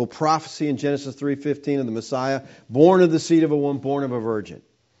biblical prophecy in Genesis 3:15 of the Messiah, born of the seed of a woman, born of a virgin.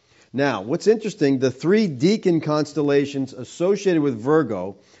 Now, what's interesting, the 3 deacon constellations associated with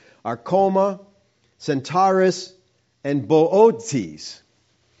Virgo are Coma, Centaurus, and Boötes.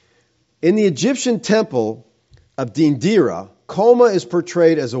 In the Egyptian temple of Dendera, Coma is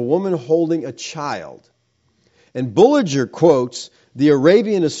portrayed as a woman holding a child. And Bullinger quotes the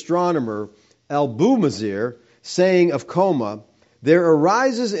Arabian astronomer Al-Bumazir saying of Coma, "There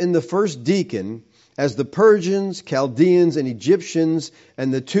arises in the first deacon, as the Persians, Chaldeans, and Egyptians,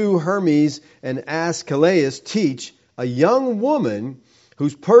 and the 2 Hermes and Asclepius teach, a young woman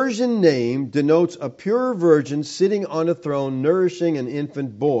whose Persian name denotes a pure virgin sitting on a throne nourishing an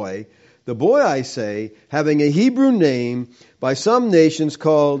infant boy. The boy, I say, having a Hebrew name by some nations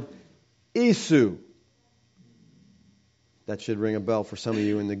called Isu." That should ring a bell for some of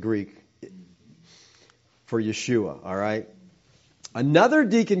you in the Greek. For Yeshua, all right? Another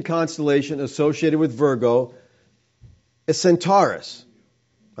deacon constellation associated with Virgo is Centaurus,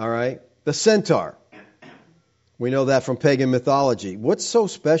 all right? The centaur. We know that from pagan mythology. What's so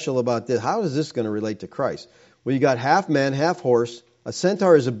special about this? How is this going to relate to Christ? Well, you got half man, half horse. A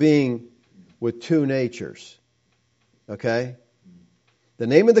centaur is a being with two natures. Okay? The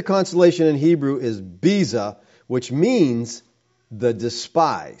name of the constellation in Hebrew is Beza, which means the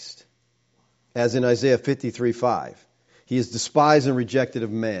despised, as in Isaiah 53:5. He is despised and rejected of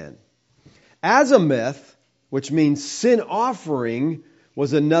man. Azameth, which means sin offering,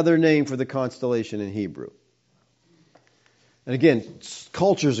 was another name for the constellation in Hebrew. And again,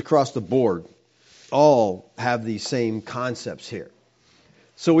 cultures across the board all have these same concepts here.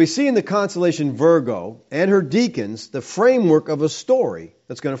 So we see in the constellation Virgo and her deacons the framework of a story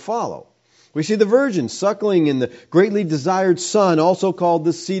that's going to follow. We see the virgin suckling in the greatly desired son, also called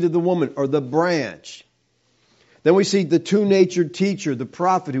the seed of the woman, or the branch. Then we see the two-natured teacher, the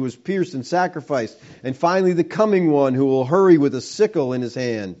prophet who was pierced and sacrificed, and finally the coming one who will hurry with a sickle in his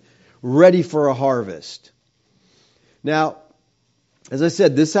hand, ready for a harvest. Now, as I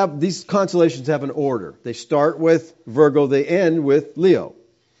said, these constellations have an order. They start with Virgo, they end with Leo.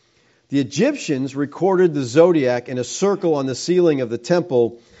 The Egyptians recorded the zodiac in a circle on the ceiling of the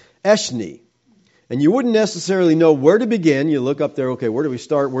temple Eshni. And you wouldn't necessarily know where to begin. You look up there, okay, where do we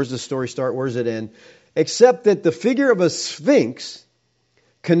start? Where's the story start? Where's it end? Except that the figure of a sphinx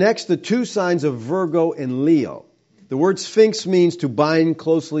connects the two signs of Virgo and Leo. The word sphinx means to bind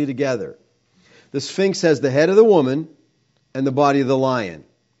closely together. The sphinx has the head of the woman and the body of the lion.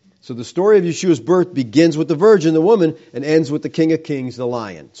 So the story of Yeshua's birth begins with the virgin, the woman, and ends with the King of Kings, the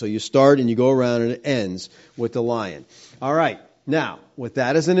lion. So you start and you go around and it ends with the lion. All right. Now, with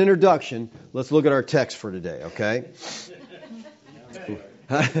that as an introduction, let's look at our text for today, okay?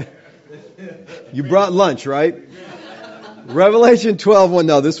 You brought lunch, right? Revelation 12:1.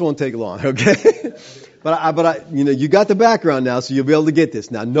 No, this won't take long, okay? But you got the background now, so you'll be able to get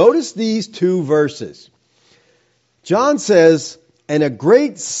this. Now, notice these two verses. John says, and a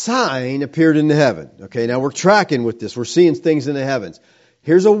great sign appeared in the heaven. Okay, now we're tracking with this. We're seeing things in the heavens.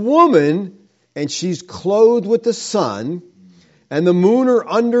 Here's a woman, and she's clothed with the sun, and the moon are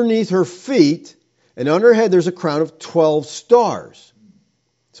underneath her feet, and on her head there's a crown of 12 stars.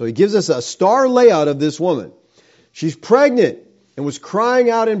 So he gives us a star layout of this woman. She's pregnant and was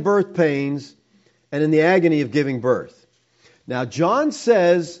crying out in birth pains and in the agony of giving birth. Now John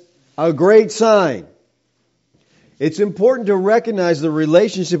says, a great sign. It's important to recognize the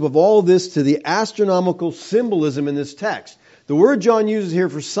relationship of all this to the astronomical symbolism in this text. The word John uses here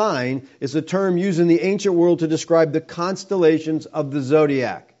for sign is a term used in the ancient world to describe the constellations of the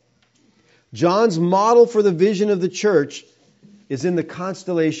zodiac. John's model for the vision of the church is in the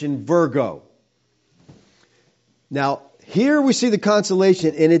constellation Virgo. Now, here we see the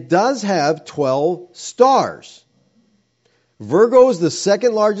constellation, and it does have 12 stars. Virgo is the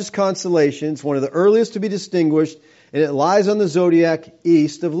second largest constellation. It's one of the earliest to be distinguished, and it lies on the zodiac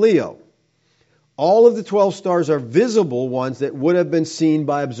east of Leo. All of the 12 stars are visible ones that would have been seen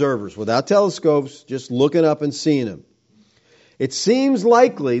by observers without telescopes, just looking up and seeing them. It seems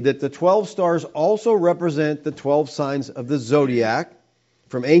likely that the 12 stars also represent the 12 signs of the zodiac,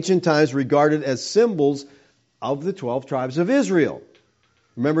 from ancient times regarded as symbols of the 12 tribes of Israel.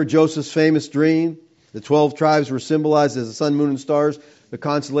 Remember Joseph's famous dream? The 12 tribes were symbolized as the sun, moon, and stars, the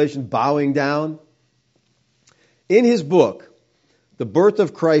constellation bowing down. In his book, The Birth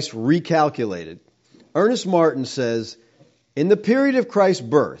of Christ Recalculated, Ernest Martin says, in the period of Christ's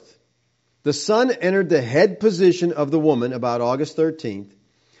birth, the sun entered the head position of the woman about August 13th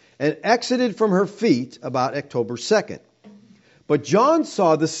and exited from her feet about October 2nd. But John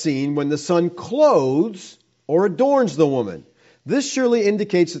saw the scene when the sun clothes or adorns the woman. This surely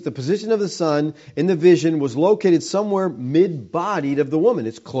indicates that the position of the sun in the vision was located somewhere mid-bodied of the woman.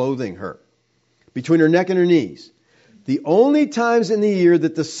 It's clothing her, between her neck and her knees. The only times in the year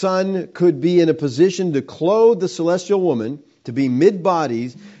that the sun could be in a position to clothe the celestial woman, to be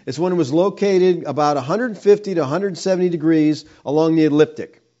mid-bodies, is when it was located about 150 to 170 degrees along the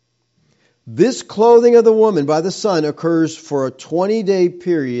ecliptic. This clothing of the woman by the sun occurs for a 20-day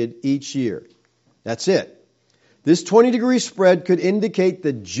period each year. That's it. This 20-degree spread could indicate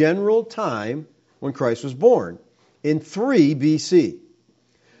the general time when Christ was born, in 3 BC.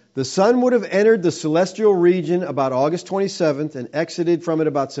 The sun would have entered the celestial region about August 27th and exited from it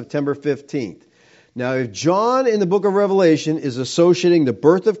about September 15th. Now, if John in the book of Revelation is associating the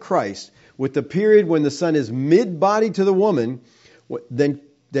birth of Christ with the period when the sun is mid-bodied to the woman, then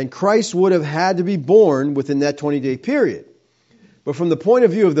Christ would have had to be born within that 20-day period. But from the point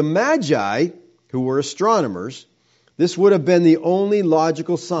of view of the Magi, who were astronomers, this would have been the only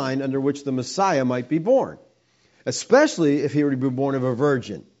logical sign under which the Messiah might be born, especially if he were to be born of a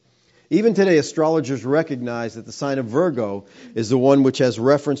virgin. Even today, astrologers recognize that the sign of Virgo is the one which has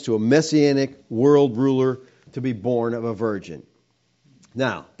reference to a messianic world ruler to be born of a virgin.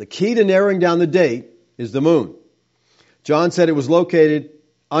 Now, the key to narrowing down the date is the moon. John said it was located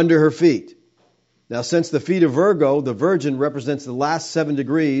under her feet. Now, since the feet of Virgo, the Virgin, represents the last 7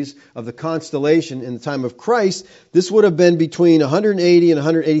 degrees of the constellation in the time of Christ, this would have been between 180 and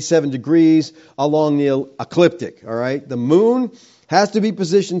 187 degrees along the ecliptic. All right, the moon has to be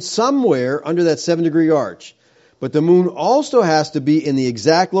positioned somewhere under that 7-degree arch. But the moon also has to be in the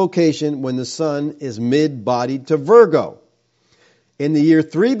exact location when the sun is mid-bodied to Virgo. In the year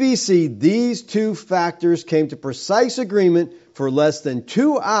 3 BC, these two factors came to precise agreement for less than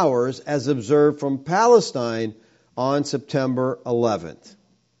 2 hours as observed from Palestine on September 11th.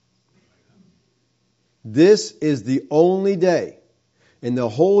 This is the only day in the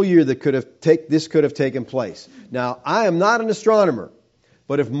whole year that this could have taken place. Now, I am not an astronomer,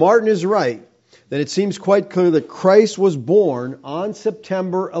 but if Martin is right, then it seems quite clear that Christ was born on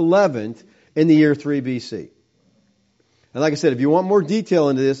September 11th in the year 3 BC. And like I said, if you want more detail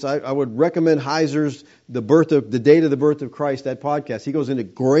into this, I would recommend Heiser's The Date of the Birth of Christ, that podcast. He goes into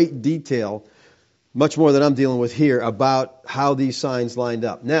great detail, much more than I'm dealing with here, about how these signs lined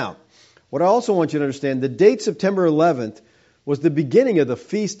up. Now, what I also want you to understand, the date September 11th was the beginning of the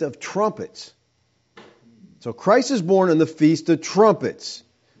Feast of Trumpets. So Christ is born on the Feast of Trumpets,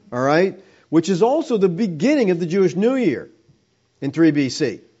 all right, which is also the beginning of the Jewish New Year in 3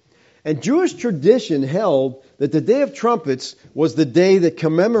 BC. And Jewish tradition held that the Day of Trumpets was the day that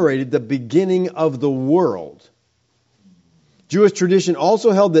commemorated the beginning of the world. Jewish tradition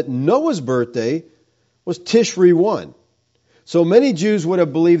also held that Noah's birthday was Tishri 1. So many Jews would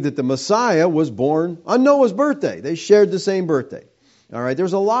have believed that the Messiah was born on Noah's birthday. They shared the same birthday. All right,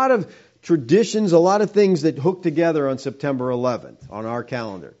 there's a lot of traditions, a lot of things that hook together on September 11th on our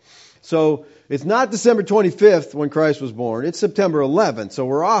calendar. So it's not December 25th when Christ was born. It's September 11th. So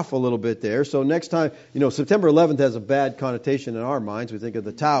we're off a little bit there. So next time, September 11th has a bad connotation in our minds. We think of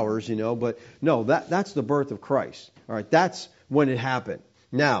the towers, but no, that's the birth of Christ. All right, that's when it happened.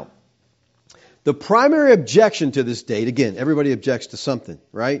 Now, the primary objection to this date, again, everybody objects to something,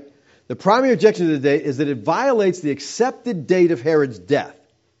 right? The primary objection to the date is that it violates the accepted date of Herod's death.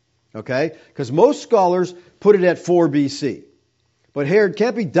 Okay? Because most scholars put it at 4 BC. But Herod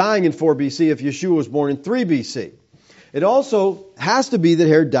can't be dying in 4 BC if Yeshua was born in 3 BC. It also has to be that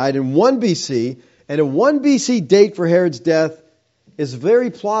Herod died in 1 BC, and a 1 BC date for Herod's death is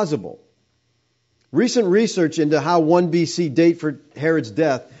very plausible. Recent research into how 1 BC date for Herod's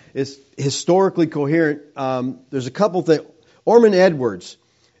death is historically coherent. There's a couple things. Orman Edwards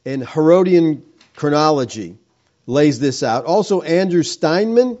in Herodian Chronology lays this out. Also Andrew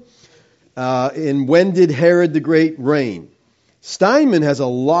Steinman in When Did Herod the Great Reign? Steinman has a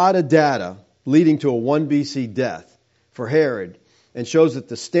lot of data leading to a 1 BC death for Herod and shows that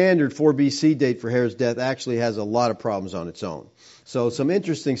the standard 4 BC date for Herod's death actually has a lot of problems on its own. So some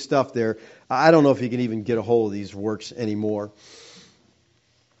interesting stuff there. I don't know if you can even get a hold of these works anymore.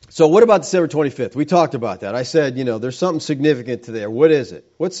 So what about December 25th? We talked about that. I said, there's something significant to there. What is it?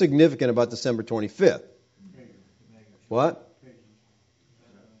 What's significant about December 25th? What?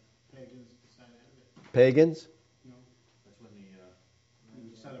 Pagans?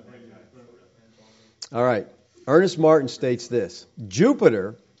 All right. Ernest Martin states this: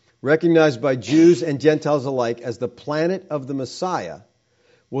 Jupiter, recognized by Jews and Gentiles alike as the planet of the Messiah,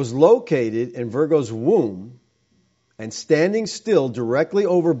 was located in Virgo's womb and standing still directly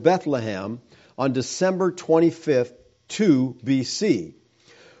over Bethlehem on December 25th, 2 BC,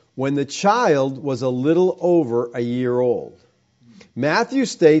 when the child was a little over a year old. Matthew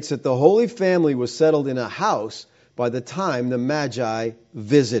states that the Holy Family was settled in a house by the time the Magi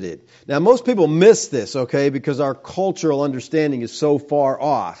visited. Now, most people miss this, okay, because our cultural understanding is so far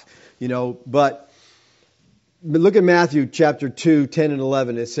off, but look at Matthew chapter 2, 10 and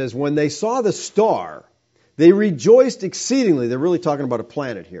 11. It says, when they saw the star, they rejoiced exceedingly. They're really talking about a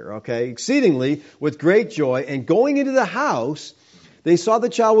planet here, okay? Exceedingly with great joy. And going into the house, they saw the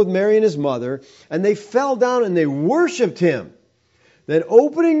child with Mary and his mother, and they fell down and they worshipped him. Then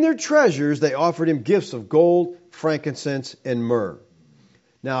opening their treasures, they offered him gifts of gold, frankincense, and myrrh.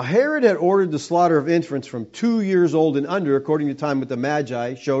 Now Herod had ordered the slaughter of infants from 2 years old and under, according to the time that the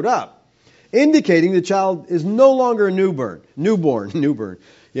Magi showed up, indicating the child is no longer a newborn. No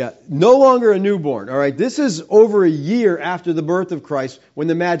longer a newborn. All right, this is over a year after the birth of Christ when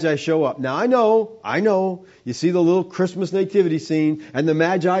the Magi show up. Now I know, you see the little Christmas nativity scene, and the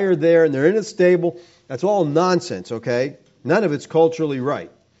Magi are there, and they're in a stable. That's all nonsense, okay? None of it's culturally right,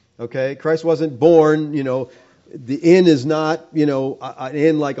 okay? Christ wasn't born, the inn is not, an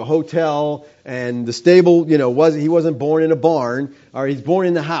inn like a hotel, and the stable, he wasn't born in a barn, or he's born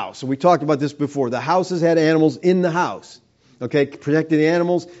in the house. And we talked about this before. The houses had animals in the house. Okay, protected the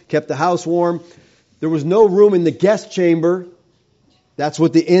animals, kept the house warm. There was no room in the guest chamber. That's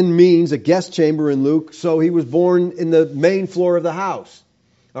what the inn means, a guest chamber in Luke. So he was born in the main floor of the house.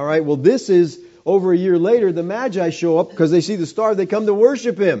 All right, well, this is over a year later. The Magi show up because they see the star. They come to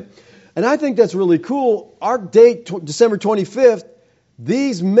worship him. And I think that's really cool. Our date, December 25th,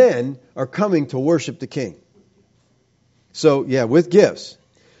 these men are coming to worship the King. So, yeah, with gifts.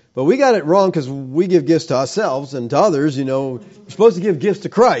 But we got it wrong because we give gifts to ourselves and to others, We're supposed to give gifts to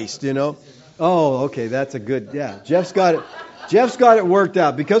Christ, Oh, okay, that's a good, yeah. Jeff's got it worked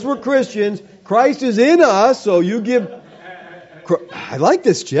out. Because we're Christians, Christ is in us, so you give... I like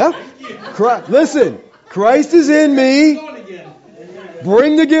this, Jeff. Listen, Christ is in me.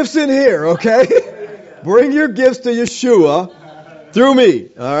 Bring the gifts in here, okay? Bring your gifts to Yeshua through me,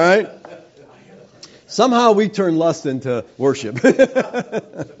 all right? Somehow we turn lust into worship.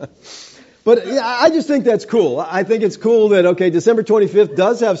 But yeah, I just think that's cool. I think it's cool that, December 25th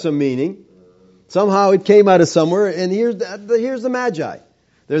does have some meaning. Somehow it came out of somewhere, and here's the Magi.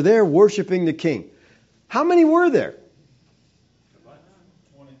 They're there worshiping the King. How many were there?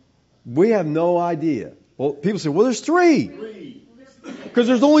 We have no idea. Well, people say, well, there's 3. Because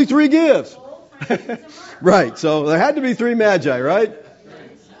there's only 3 gifts. Right, so there had to be 3 Magi, right?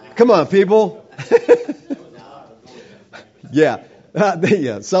 Come on, people. Yeah.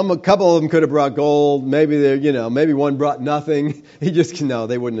 A couple of them could have brought gold. Maybe maybe one brought nothing.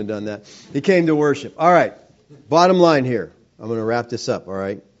 They wouldn't have done that. He came to worship. All right. Bottom line here. I'm going to wrap this up, all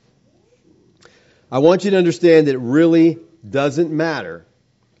right? I want you to understand that it really doesn't matter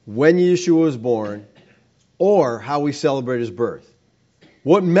when Yeshua was born or how we celebrate his birth.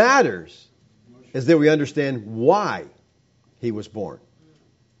 What matters is that we understand why he was born.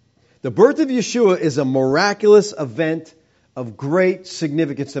 The birth of Yeshua is a miraculous event of great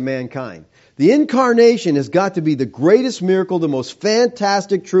significance to mankind. The Incarnation has got to be the greatest miracle, the most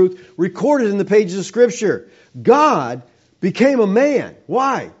fantastic truth recorded in the pages of Scripture. God became a man.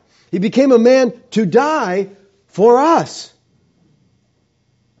 Why? He became a man to die for us.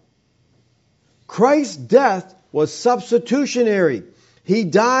 Christ's death was substitutionary. He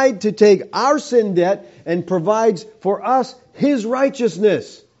died to take our sin debt and provides for us his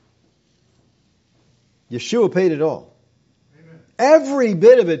righteousness. Yeshua paid it all. Amen. Every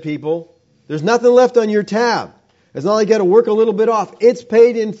bit of it, people. There's nothing left on your tab. It's not like you got to work a little bit off. It's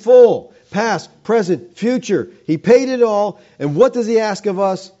paid in full. Past, present, future. He paid it all. And what does he ask of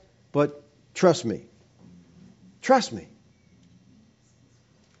us? But trust me. Trust me.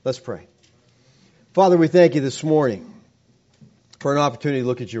 Let's pray. Father, we thank you this morning for an opportunity to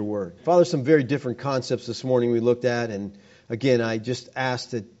look at your word. Father, some very different concepts this morning we looked at. And again, I just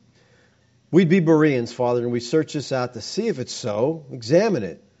ask that we'd be Bereans, Father, and we search this out to see if it's so. Examine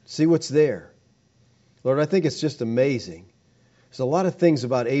it. See what's there. Lord, I think it's just amazing. There's a lot of things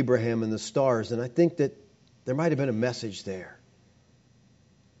about Abraham and the stars, and I think that there might have been a message there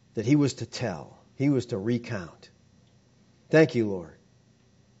that he was to tell. He was to recount. Thank you, Lord,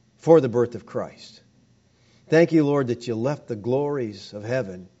 for the birth of Christ. Thank you, Lord, that you left the glories of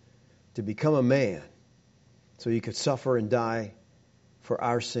heaven to become a man so you could suffer and die for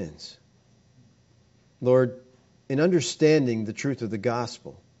our sins. Lord, in understanding the truth of the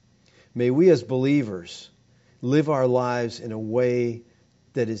gospel, may we as believers live our lives in a way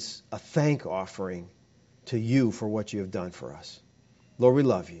that is a thank offering to you for what you have done for us. Lord, we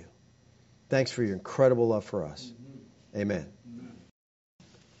love you. Thanks for your incredible love for us. Amen.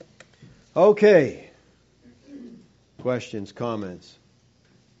 Okay. Questions, comments?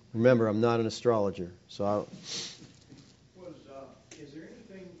 Remember, I'm not an astrologer, so is there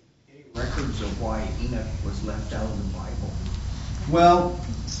any records of why Enoch was left out of the Bible? Well,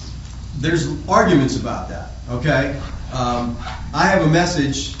 there's arguments about that, okay? I have a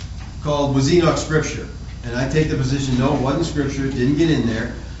message called Was Enoch Scripture? And I take the position, no, it wasn't Scripture, it didn't get in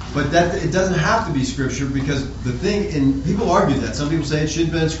there. But that it doesn't have to be Scripture because the thing, and people argue that. Some people say it should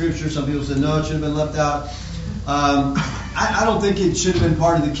have been Scripture, some people say no, it should have been left out. I don't think it should have been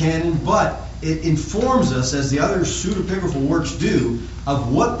part of the canon, but it informs us, as the other pseudepigraphal works do,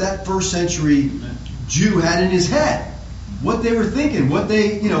 of what that first century Jew had in his head. What they were thinking, what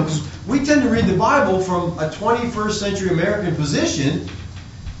they, because we tend to read the Bible from a 21st century American position,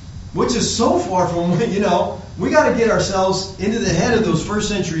 which is so far from, we got to get ourselves into the head of those first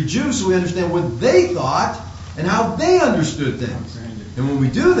century Jews so we understand what they thought and how they understood things. And when we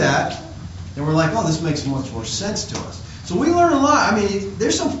do that, then we're like, oh, this makes much more sense to us. So we learn a lot. I mean,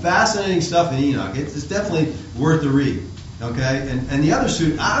 there's some fascinating stuff in Enoch. It's definitely worth the read. Okay? And the other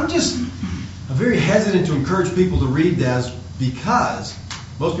I'm very hesitant to encourage people to read this because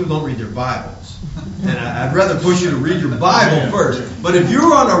most people don't read their Bibles. And I'd rather push you to read your Bible first. But if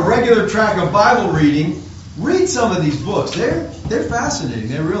you're on a regular track of Bible reading, read some of these books. They're fascinating.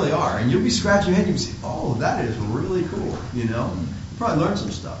 They really are. And you'll be scratching your head and you'll say, oh, that is really cool. You know? You'll probably learn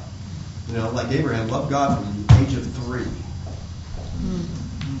some stuff. You know, like Abraham loved God from the age of 3.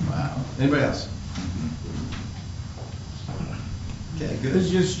 Wow. Anybody else? Okay, good. It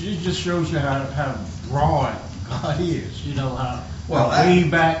just shows you how broad God is. You know, how Well, way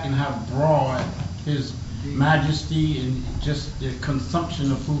back and how broad His majesty and just the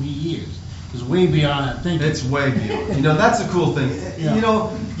consumption of who He is way beyond our thinking. It's way beyond. You know, that's the cool thing. Yeah. You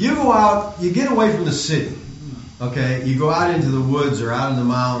know, you go out, you get away from the city. Okay, you go out into the woods or out in the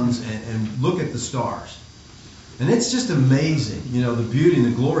mountains and look at the stars. And it's just amazing, you know, the beauty and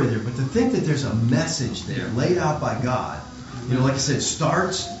the glory there. But to think that there's a message there laid out by God, you know, like I said, it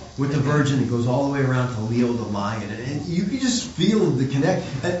starts with the virgin, it goes all the way around to Leo the lion. And you can just feel the connect.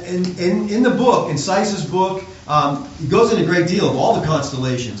 And in the book, in Seise's book, it goes into a great deal of all the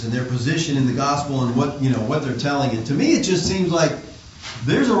constellations and their position in the gospel and what they're telling. And to me, it just seems like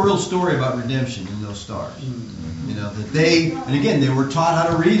there's a real story about redemption in those stars. You know, that they were taught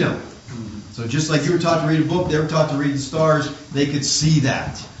how to read them. So just like you were taught to read a book, they were taught to read the stars. They could see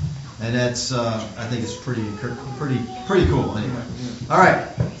that, and that's I think it's pretty cool. Anyway, all right,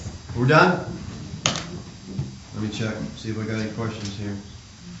 we're done. Let me check, see if I got any questions here.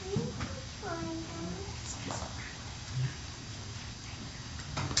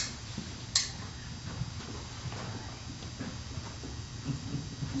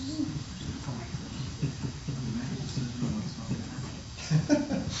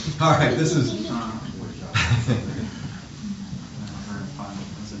 All right, this is.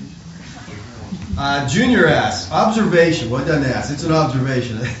 Junior asks, observation. Well, it doesn't ask. It's an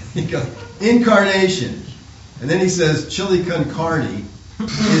observation. He goes, Incarnation. And then he says, chili con carne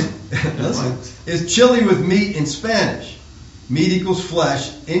is chili with meat in Spanish. Meat equals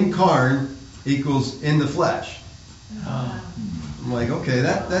flesh. Incarn equals in the flesh. I'm like, okay,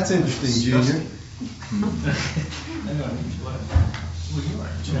 that's interesting, Junior.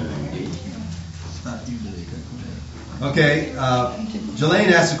 Okay,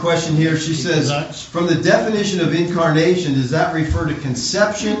 Jelaine asks a question here. She says, from the definition of incarnation, does that refer to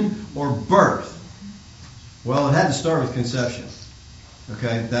conception or birth? Well, it had to start with conception.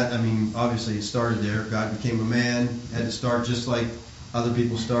 Okay, obviously it started there. God became a man, had to start just like other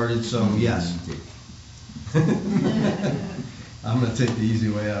people started, so yes. I'm going to take the easy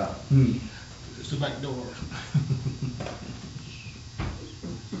way out. It's the back door.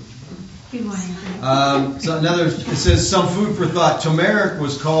 It says some food for thought. Turmeric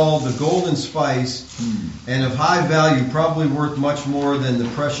was called the golden spice, and of high value, probably worth much more than the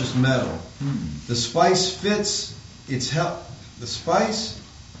precious metal. The spice fits its help. The spice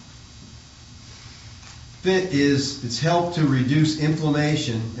fit is its help to reduce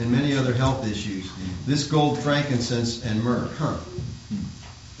inflammation and many other health issues. This gold, frankincense, and myrrh.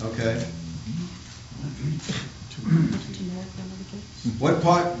 Okay. What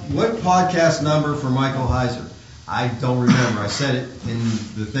podcast number for Michael Heiser? I don't remember. I said it in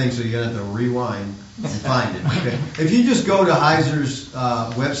the thing, so you're going to have to rewind and find it. Okay. If you just go to Heiser's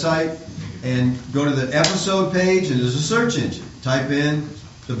website and go to the episode page, and there's a search engine. Type in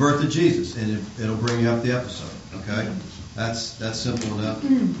the birth of Jesus, and it'll bring you up the episode. Okay, that's simple enough.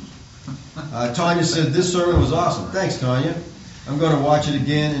 Tanya said this sermon was awesome. Thanks, Tanya. I'm going to watch it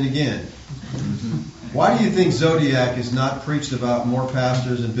again and again. Why do you think Zodiac is not preached about more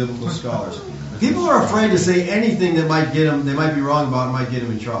pastors and biblical scholars? People are afraid to say anything that might get them. They might be wrong about it, might get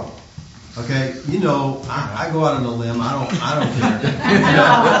them in trouble. Okay, you know, I go out on a limb. I don't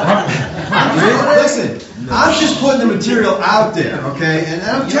care. Listen, I'm just putting the material out there. Okay, and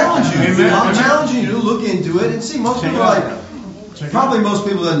I'm challenging you. I'm challenging you to look into it and see. Most people most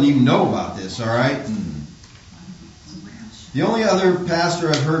people doesn't even know about this. All right. The only other pastor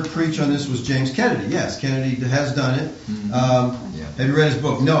I've heard preach on this was James Kennedy. Yes, Kennedy has done it. Have you read his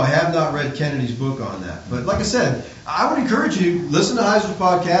book? No, I have not read Kennedy's book on that. But like I said, I would encourage you, listen to Heiser's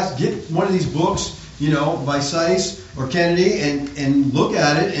podcast, get one of these books, by Seis or Kennedy, and look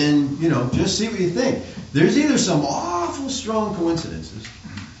at it and, just see what you think. There's either some awful strong coincidences,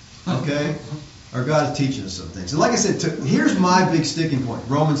 okay, or God is teaching us some things. And like I said, here's my big sticking point,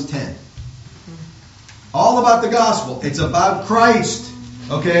 Romans 10. All about the gospel. It's about Christ.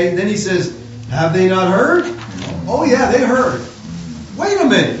 Okay? Then he says, have they not heard? Oh yeah, they heard. Wait a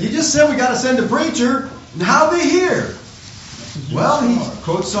minute. You just said we got to send a preacher. And how they hear? Well, he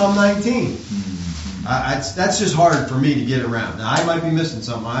quotes Psalm 19. That's just hard for me to get around. Now, I might be missing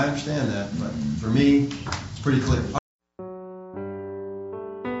something. I understand that, but for me, it's pretty clear.